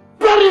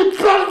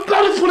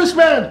 Bloody foolish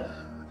man.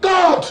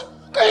 God,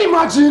 can you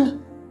imagine?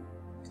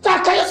 Can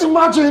you just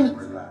imagine?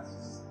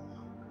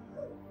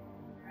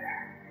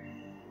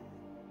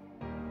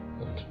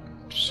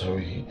 I'm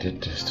sorry he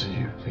did this to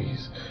you,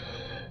 please.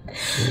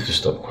 You need to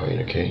stop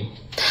crying, okay?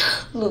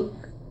 Look,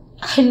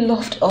 I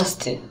loved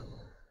Austin.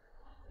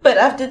 But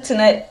after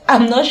tonight,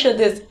 I'm not sure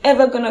there's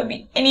ever gonna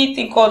be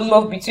anything called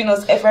love between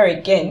us ever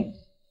again.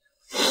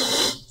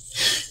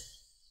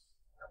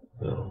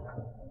 No.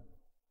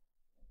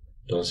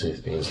 Don't say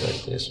things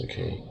like this,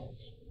 okay?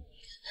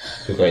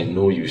 Look, I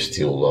know you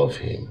still love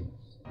him.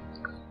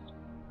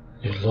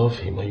 You love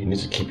him and you need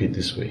to keep it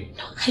this way.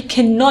 I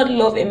cannot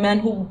love a man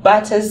who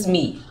batters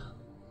me.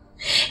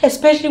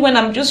 Especially when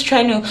I'm just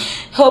trying to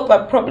help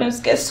our problems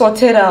get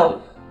sorted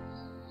out.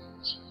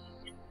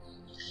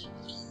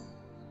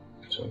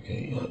 It's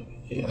okay.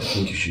 I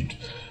think you should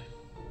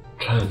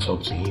try and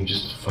talk to him.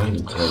 Just find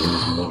a time when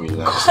he's more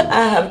relaxing.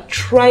 I have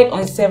tried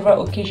on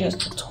several occasions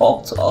to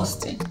talk to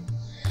Austin.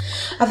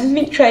 I've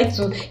even tried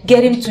to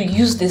get him to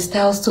use the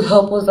styles to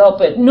help us out,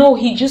 but no,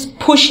 he just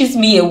pushes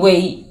me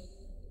away.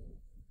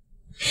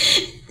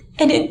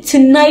 And then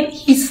tonight,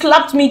 he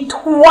slapped me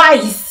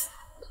twice.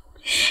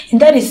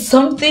 And that is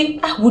something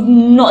I would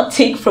not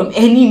take from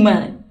any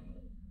man.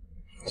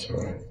 It's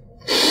alright.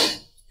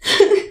 It's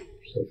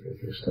okay,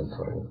 just stop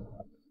crying.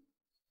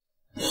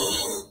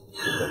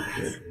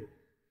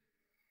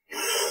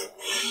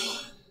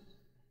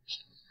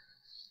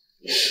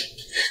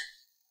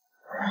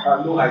 I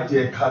had no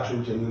idea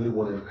Catherine genuinely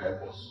wanted to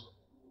help us.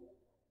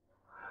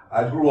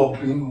 I grew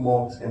up being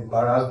mocked,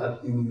 embarrassed, and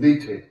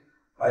humiliated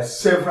by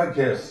several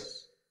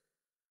girls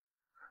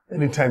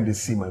anytime they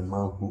see my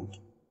manhood.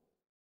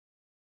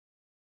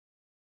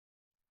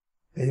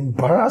 They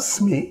embarrass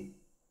me,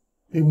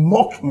 they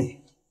mock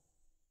me.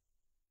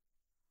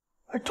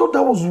 I thought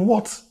that was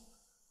what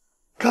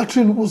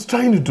Catherine was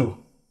trying to do.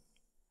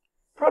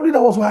 Probably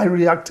that was why I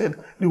reacted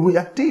the way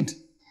I did.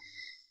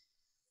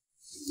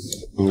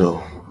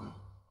 No.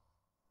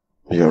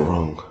 You're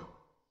wrong.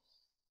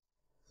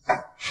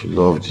 She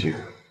loved you.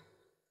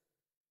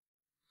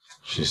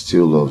 She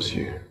still loves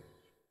you.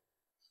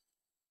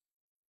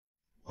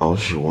 All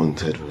she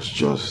wanted was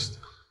just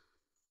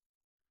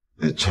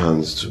a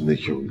chance to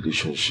make your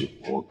relationship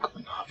work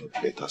and have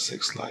a better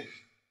sex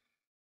life.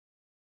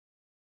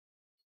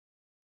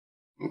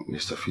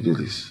 Mr.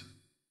 Fidelis,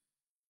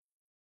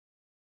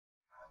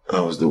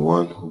 I was the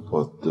one who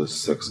bought the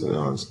sex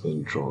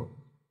enhancement drug.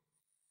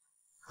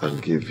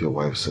 and gave your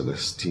wife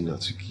Celestina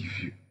to give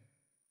you.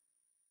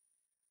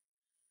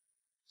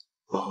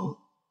 All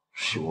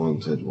she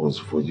wanted was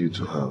for you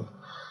to have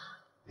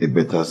a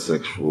better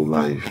sexual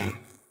life,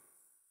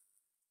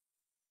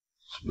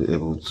 to be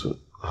able to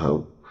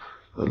have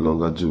a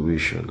longer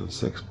duration and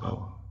sex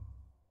power.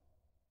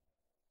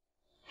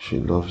 She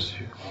loves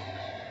you.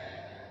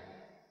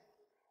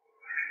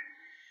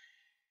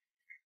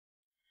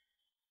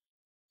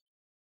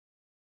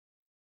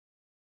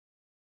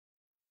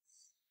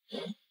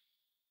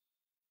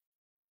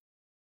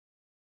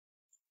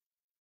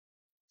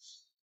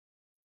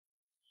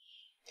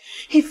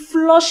 He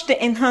flushed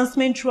the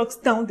enhancement drugs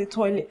down the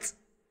toilet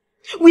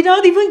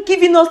without even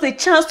giving us a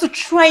chance to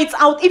try it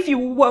out if it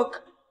will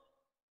work.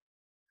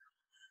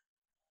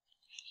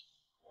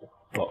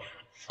 Oh,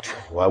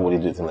 why would he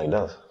do something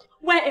like that?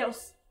 Where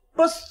else?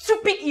 But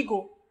stupid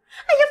ego.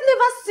 I have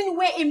never seen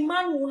where a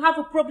man will have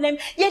a problem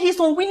yet he's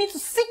unwilling to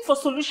seek for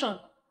solution.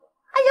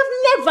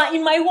 I have never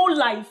in my whole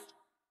life.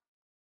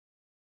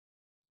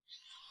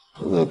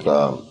 Look,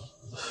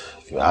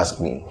 if you ask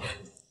me,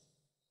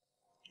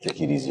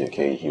 take it easy,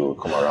 okay? He will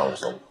come around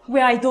some.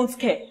 Where I don't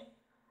care.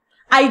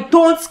 I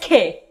don't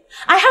care.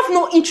 I have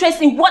no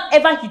interest in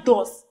whatever he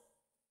does.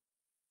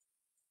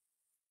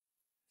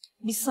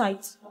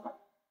 Besides,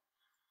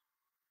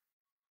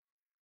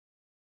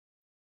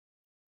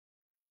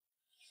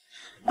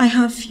 I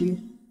have you.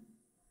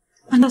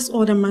 And that's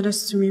all that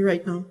matters to me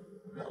right now.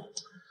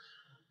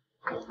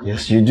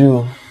 Yes, you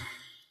do.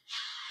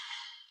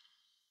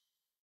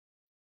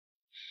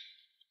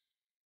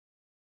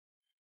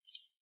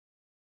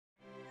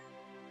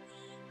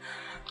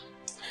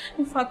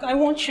 In fact, I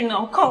want you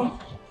now. Come.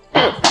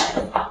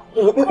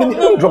 Let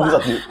me drop this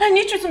at least. I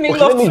need you to make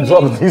love to me. Let me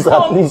drop this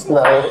at least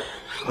now.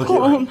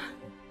 Come.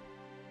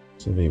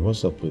 So, babe,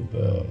 what's up with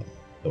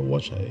the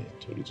watch I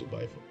told you to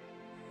buy for?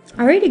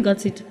 I already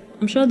got it.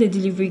 I'm sure the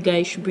delivery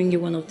guy should bring you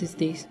one of these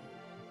days.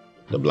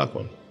 The black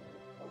one?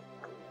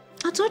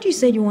 I thought you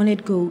said you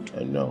wanted gold.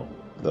 I know.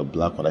 The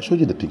black one. I showed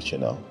you the picture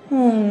now.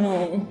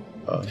 Oh,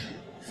 no.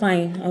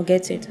 Fine, I'll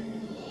get it.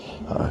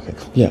 Okay.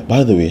 Yeah,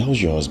 by the way,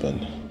 how's your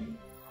husband?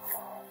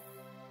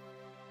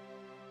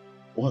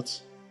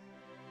 What?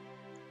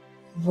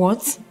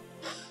 What?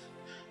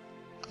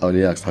 I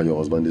only asked how your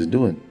husband is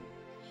doing.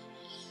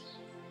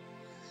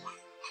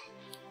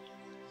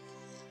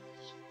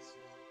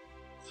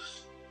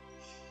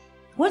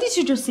 What did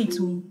you just say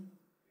to me?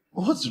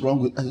 What's wrong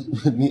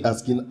with me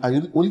asking?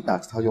 I only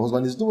asked how your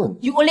husband is doing.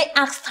 You only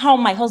asked how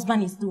my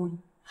husband is doing.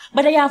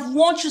 But I have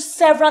warned you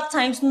several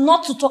times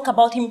not to talk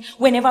about him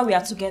whenever we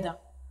are together.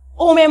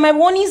 Oh man, my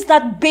warning is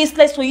that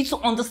baseless for you to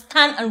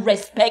understand and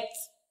respect.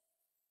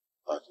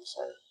 Okay,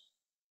 sorry.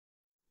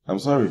 I'm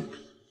sorry.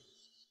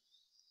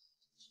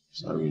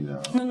 Sorry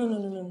now.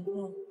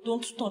 No.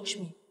 Don't touch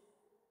me.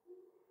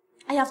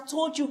 I have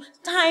told you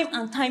time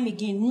and time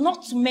again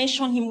not to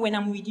mention him when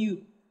I'm with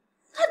you.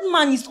 That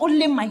man is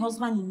only my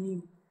husband in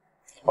me.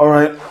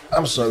 Alright,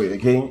 I'm sorry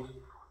again.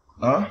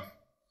 Huh?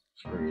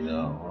 Sorry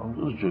now. I'm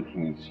just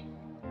joking with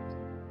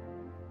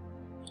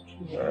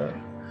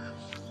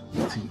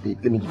you. See, babe,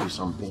 let me give you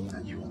something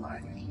that you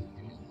like.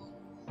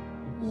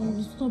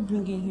 Stop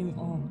bringing him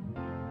on.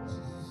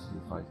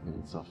 5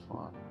 minutes of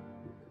fun.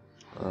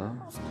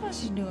 Of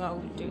course you know I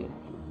would do.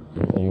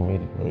 You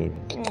made it, babe.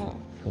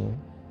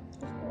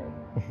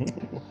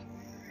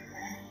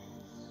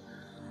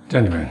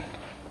 Gentlemen,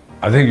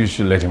 I think you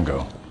should let him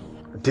go.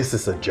 This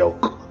is a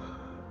joke.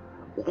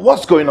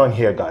 What's going on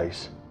here,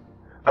 guys?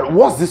 And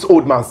what's this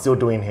old man still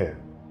doing here?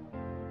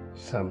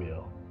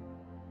 Samuel,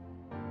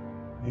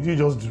 did you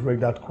just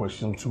direct that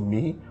question to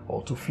me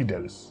or to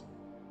Fidelis?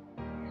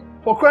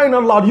 For crying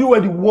out loud, you were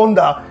the one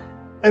that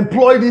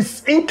employed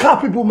this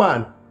incapable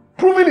man,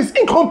 proving his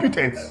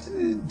incompetence.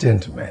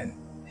 Gentlemen,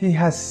 he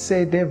has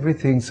said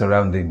everything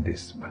surrounding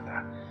this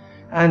matter.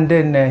 And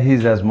then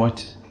he's as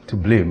much to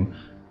blame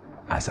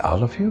as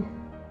all of you.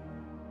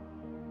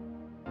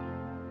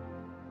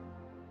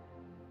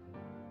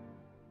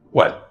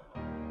 Well,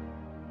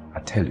 I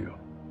tell you,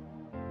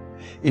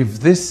 if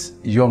this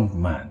young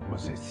man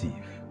was a thief,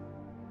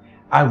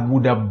 I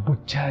would have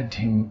butchered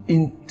him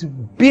into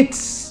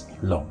bits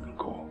long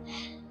ago.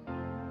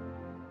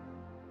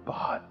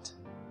 But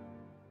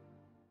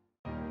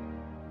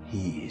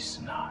he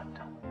is not.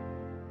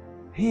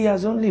 He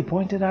has only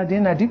pointed out the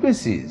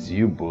inadequacies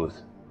you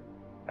both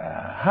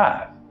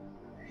have.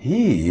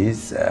 He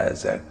is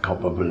as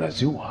culpable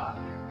as you are.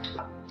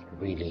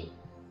 Really?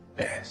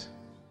 Yes.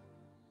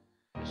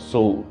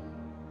 So,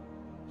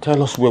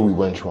 tell us where we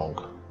went wrong.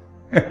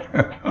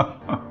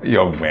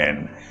 Young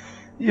man.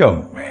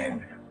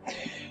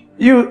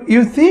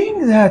 You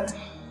think that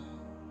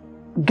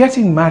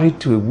getting married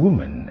to a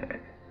woman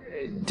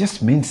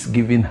just means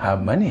giving her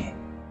money?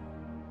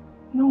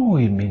 No,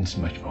 it means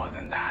much more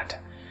than that.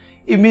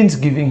 It means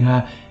giving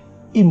her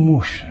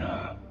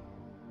emotional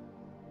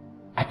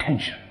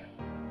attention.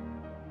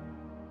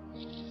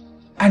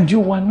 And you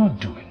were not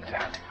doing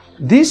that.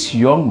 This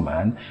young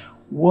man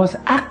was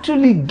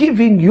actually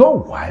giving your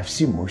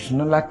wife's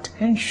emotional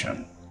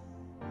attention.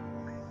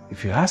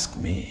 If you ask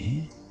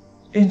me,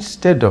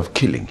 Instead of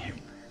killing him,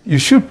 you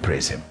should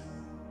praise him.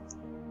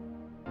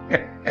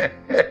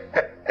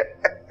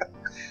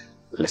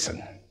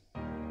 Listen.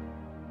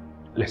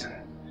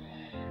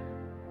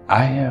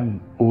 I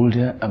am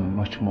older and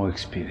much more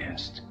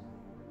experienced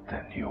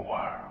than you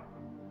are.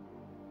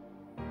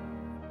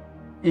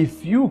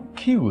 If you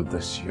kill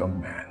this young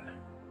man,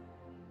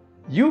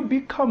 you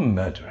become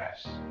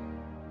murderers.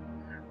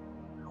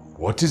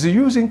 What is the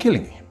use in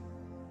killing him?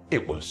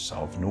 It will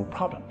solve no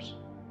problems.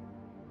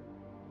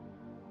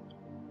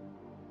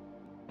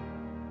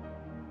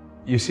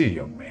 You see,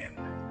 young man,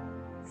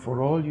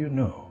 for all you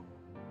know,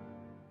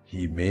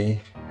 he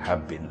may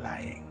have been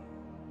lying.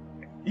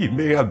 He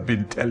may have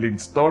been telling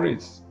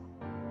stories.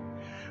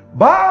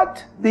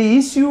 But the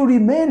issue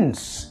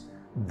remains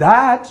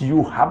that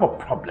you have a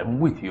problem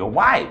with your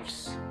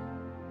wives.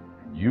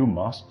 You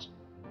must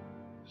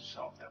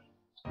solve them.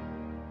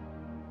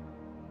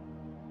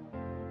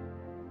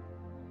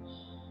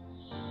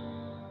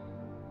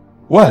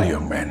 Well,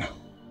 young man,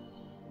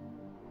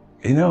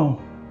 you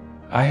know,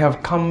 I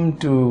have come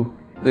to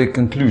the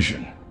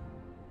conclusion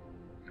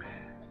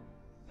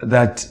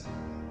that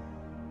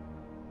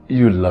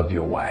you love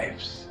your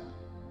wives,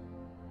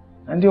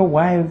 and your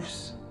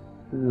wives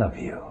love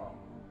you.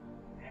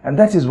 And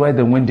that is why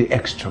they went the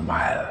extra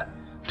mile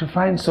to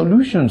find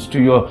solutions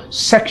to your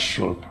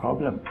sexual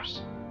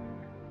problems.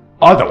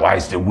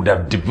 Otherwise, they would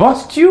have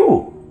divorced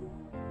you.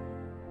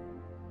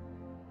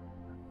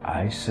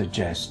 I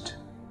suggest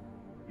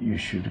you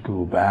should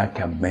go back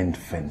and mend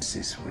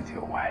fences with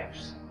your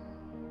wives.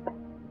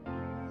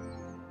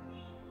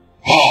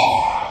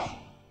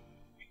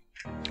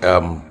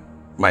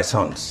 My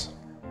sons,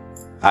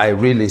 I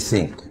really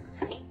think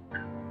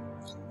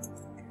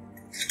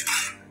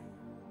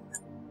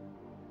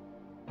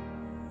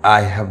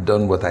I have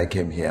done what I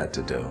came here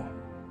to do.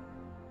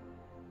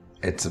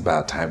 It's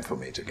about time for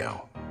me to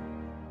go.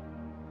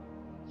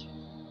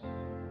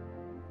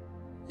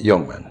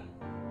 Young man,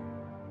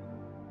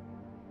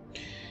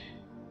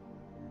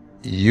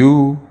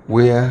 you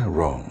were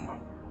wrong.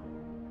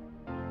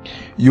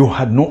 You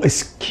had no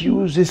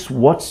excuses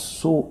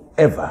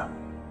whatsoever,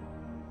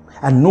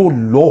 and no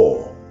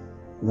law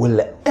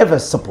will ever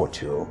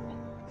support you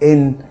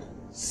in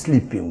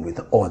sleeping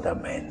with other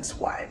men's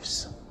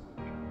wives.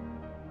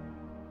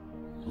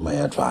 My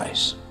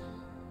advice,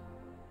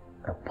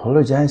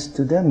 apologize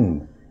to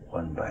them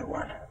one by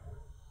one.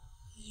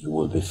 You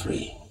will be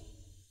free.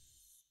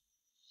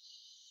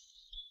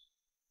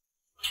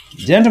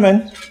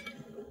 Gentlemen,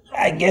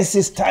 I guess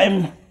it's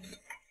time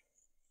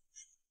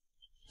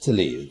to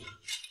leave.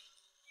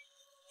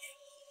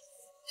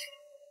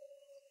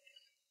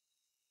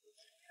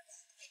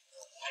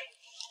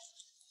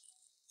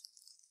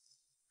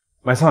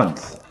 My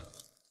sons,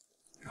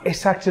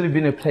 it's actually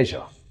been a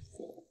pleasure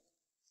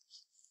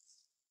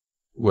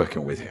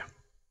working with you.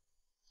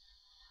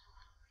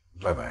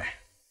 Bye-bye.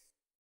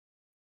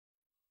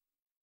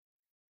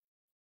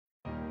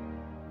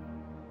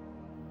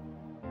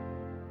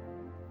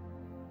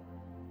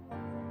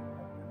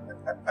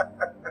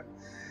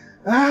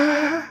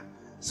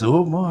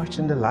 So much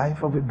in the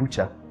life of a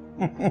butcher.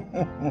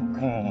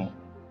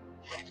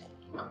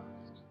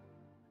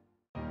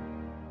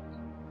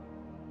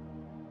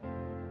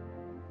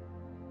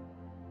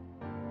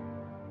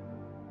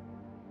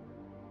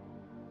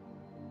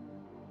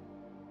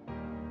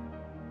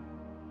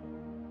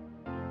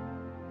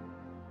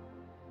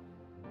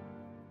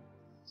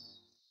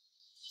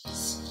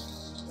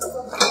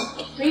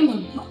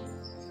 Raymond,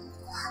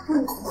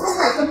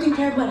 something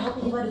terrible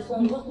happened over the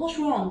phone. What's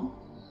wrong?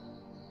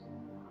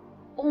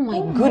 Oh my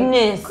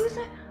goodness.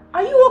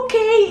 Are you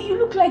okay? You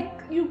look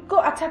like you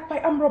got attacked by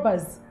armed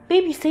robbers.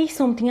 Baby, say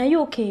something. Are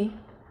you okay?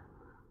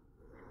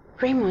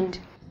 Raymond.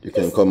 You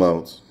can come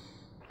out.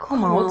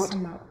 Come out?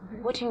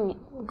 What do you mean?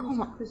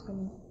 Come out. Please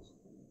come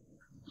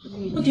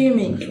out. What do you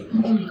mean?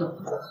 Oh my God.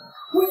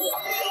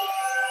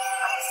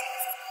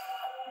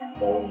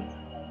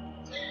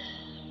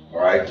 All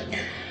right.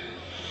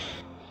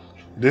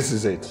 This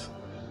is it.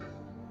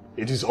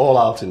 It is all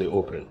out in the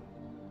open.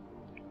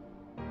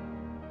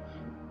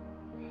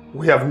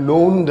 We have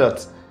known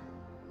that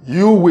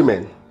you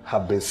women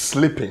have been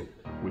sleeping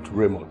with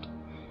Raymond.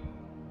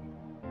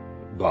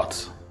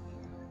 But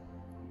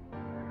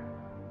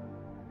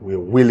we're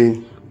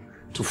willing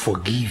to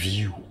forgive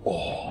you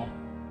all.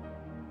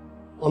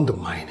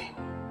 Undermining.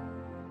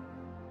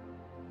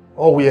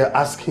 All we are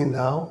asking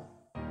now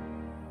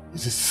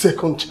is a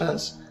second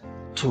chance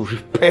to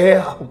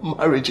repair our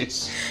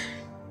marriages.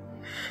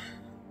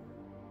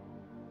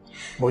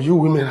 But you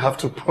women have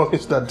to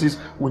promise that this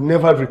will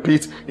never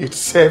repeat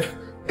itself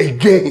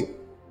again.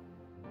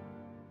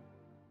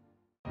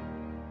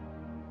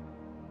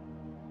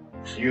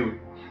 You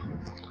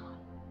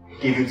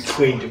give you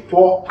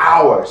 24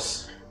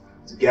 hours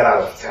to get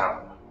out of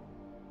town.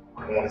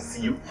 I don't want to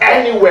see you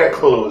anywhere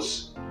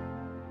close.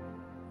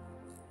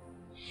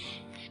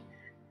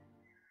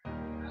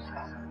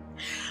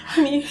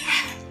 Honey,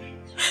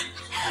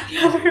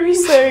 I'm very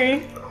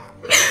sorry.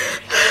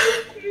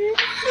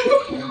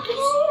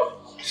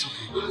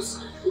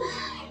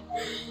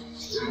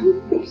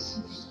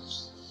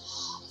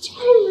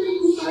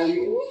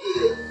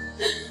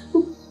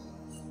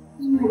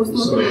 was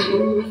not about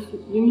you,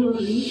 you know,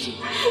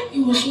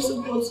 it was just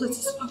about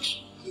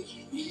satisfaction.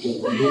 I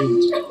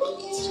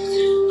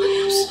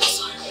am so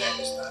sorry.